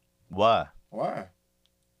 why? on. Why?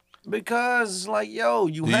 Because it's like, yo,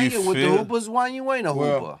 you Do you hanging with the feel- hoopers, why you ain't a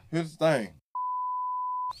Well, hooper? here's the thing.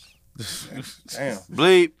 Damn.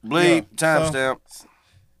 Bleep, Yeah, timestamp,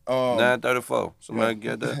 9:34. Somebody yeah.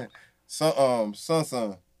 get that?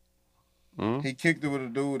 Son. Mhm. He kicked it with a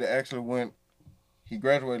dude that actually went. He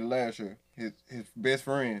graduated last year. His best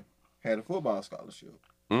friend had a football scholarship.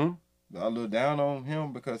 Mhm. Do I look down on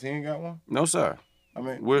him because he ain't got one? No, sir. I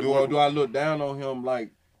mean, What- do I look down on him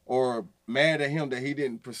like or mad at him that he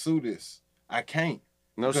didn't pursue this? I can't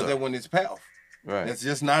No, because sir. that wasn't his path. Right. That's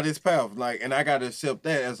just not his path. Like, and I gotta accept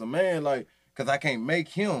that as a man, like, because I can't make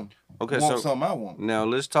him Okay, want so something I want. now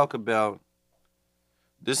let's talk about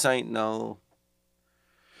this. Ain't no,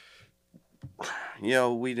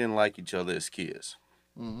 we didn't like each other as kids.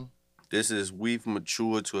 Mm-hmm. This is we've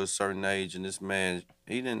matured to a certain age, and this man,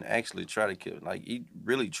 he didn't actually try to kill. Like he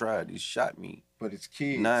really tried. He shot me. But it's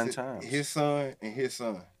kids. 9 times. His son and his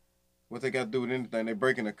son. What they got to do with anything?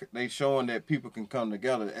 They showing that people can come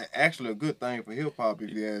together. Actually, a good thing for hip hop, if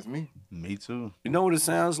you ask me. Me too. You know what it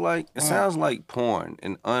sounds like? It What? sounds like porn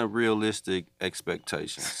and unrealistic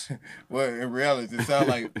expectations. Well, in reality, it sounds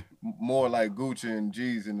like more like Gucci and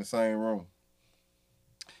G's in the same room.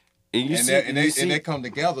 And you And see, they come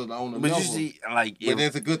together on the but level. you see, like But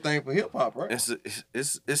that's a good thing for hip hop, right?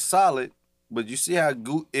 it's solid. But you see how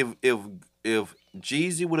if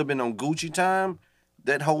Jeezy would have been on Gucci time,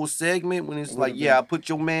 that whole segment when it's It like, would've yeah, been- I put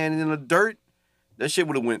your man in the dirt, that shit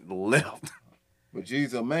would have went left. But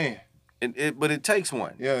G's a man. But it takes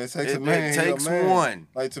one. Yeah, it takes a It man. He a takes man. one.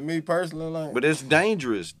 Like to me personally, like. But it's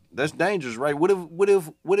dangerous. That's dangerous, right? What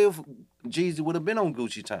if Jeezy would have been on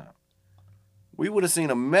Gucci time? We would have seen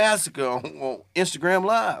a massacre on Instagram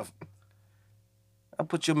Live. I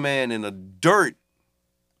put your man in the dirt.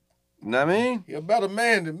 You know what I mean? He a better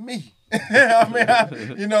man than me. I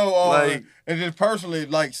mean, Like- and just personally,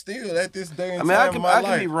 like, still at this day I and mean, I time could in my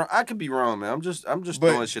life. be wrong. I could be wrong, man. I'm just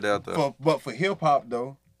But throwing shit out there. But for hip hop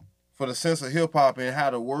though, for the sense of hip hop and how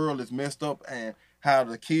the world is messed up and how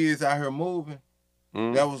the kids out here moving,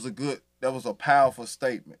 Mhm. that was a powerful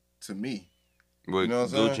statement to me. With you know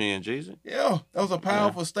what I'm Gucci saying? and Jeezy. Yeah, that was a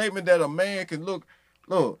powerful statement that a man can look,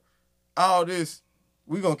 all this,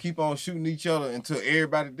 we gonna keep on shooting each other until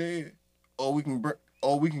everybody dead, or we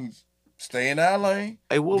can Stay in our lane.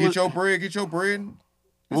 Hey, Get your bread. And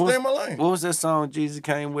stay in my lane. What was that song Jesus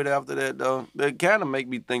came with after that, though? That kind of make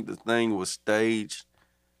me think the thing was staged.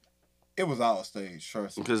 It was all stage,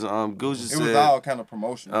 trust me. Because Gucci said... It was all kind of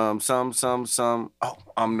promotion. Oh,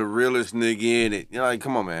 I'm the realest nigga in it. You're like,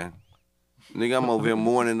 come on, man. Nigga, I'm over here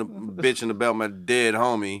mourning, bitching about my dead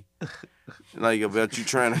homie. Like, about you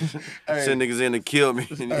trying to send niggas in to kill me.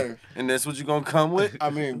 And that's what you gonna come with?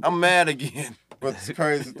 I mean... I'm mad again. But the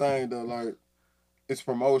crazy thing, though, like, it's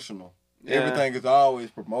promotional. Yeah. Everything is always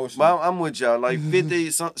promotional. But I'm with y'all. Like, 50,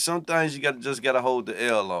 some things you just gotta hold the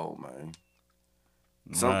L on, man.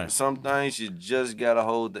 Some things you just gotta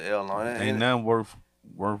hold the L on. Ain't nothing worth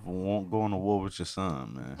going to war with your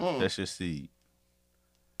son, man. That's your seed.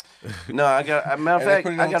 No, I got. Matter of fact,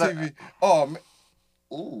 I got TV. Oh, man.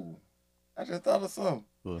 Ooh, I just thought of something.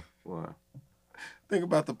 What? Think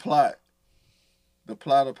about the plot. The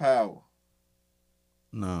plot of Power.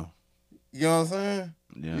 No. You know what I'm saying?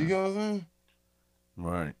 Yeah. You know what I'm saying?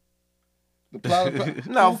 Right. The plot of Power.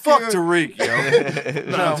 No, fuck Tariq, yo.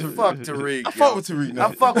 No, fuck Tariq. I fuck with Tariq now.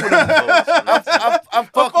 I fuck with him.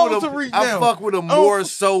 I fuck with him more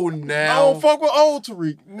so now. I don't fuck with old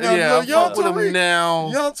Tariq. I fuck with him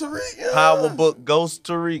now. Young Tariq. Yeah. Power Book Ghost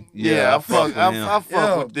Tariq. Yeah, I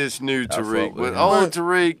fuck with this new Tariq. With old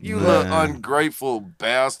Tariq, you little ungrateful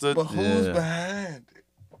bastard. But who's behind it?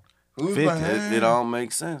 Who's behind it? All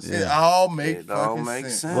makes sense. It all makes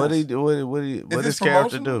sense. What he do? What his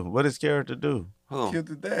character do? What his character do? Who? Killed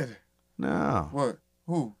the daddy. No. What?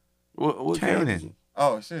 Who? What Kanan.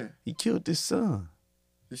 Oh shit. He killed his son.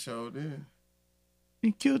 He sure did.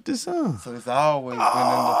 He killed his son. So it's always been in the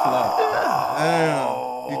plot.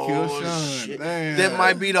 Damn. He killed Sean. Damn. That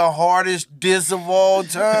might be the hardest diss of all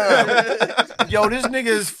time. Yo, this nigga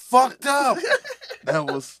is fucked up. That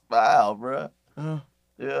was foul, bro.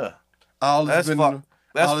 Yeah. All that's been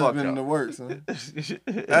in the works, huh?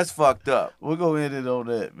 That's fucked up. We're gonna end it on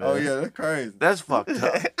that, man. Oh yeah, that's crazy. That's fucked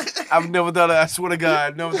up. I've never done it. I swear to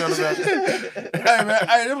God, I've never done that. Hey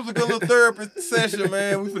man, it was a good little therapy session,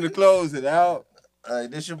 man. We finna close it out. Hey,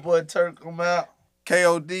 this your boy Turk come out.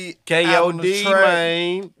 KOD,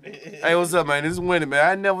 man. Hey, what's up, man? This is Winnie, man.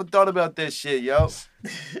 I never thought about that shit, yo.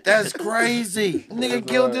 That's crazy. Nigga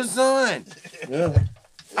killed his son. Yeah.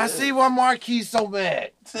 I see why Marquis so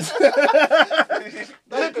mad. He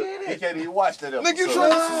can't even watch that episode. Nigga, you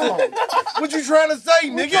trying to what you trying to say,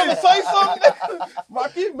 nigga? You trying to say something?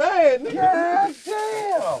 Marquis mad, nigga.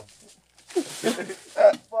 God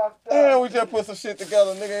damn. Damn, we just put some shit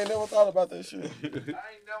together. Nigga ain't never thought about that shit. I ain't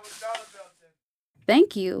never thought about that.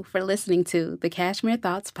 Thank you for listening to the Cashmere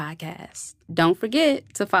Thoughts Podcast. Don't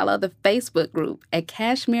forget to follow the Facebook group at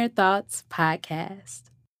Cashmere Thoughts Podcast.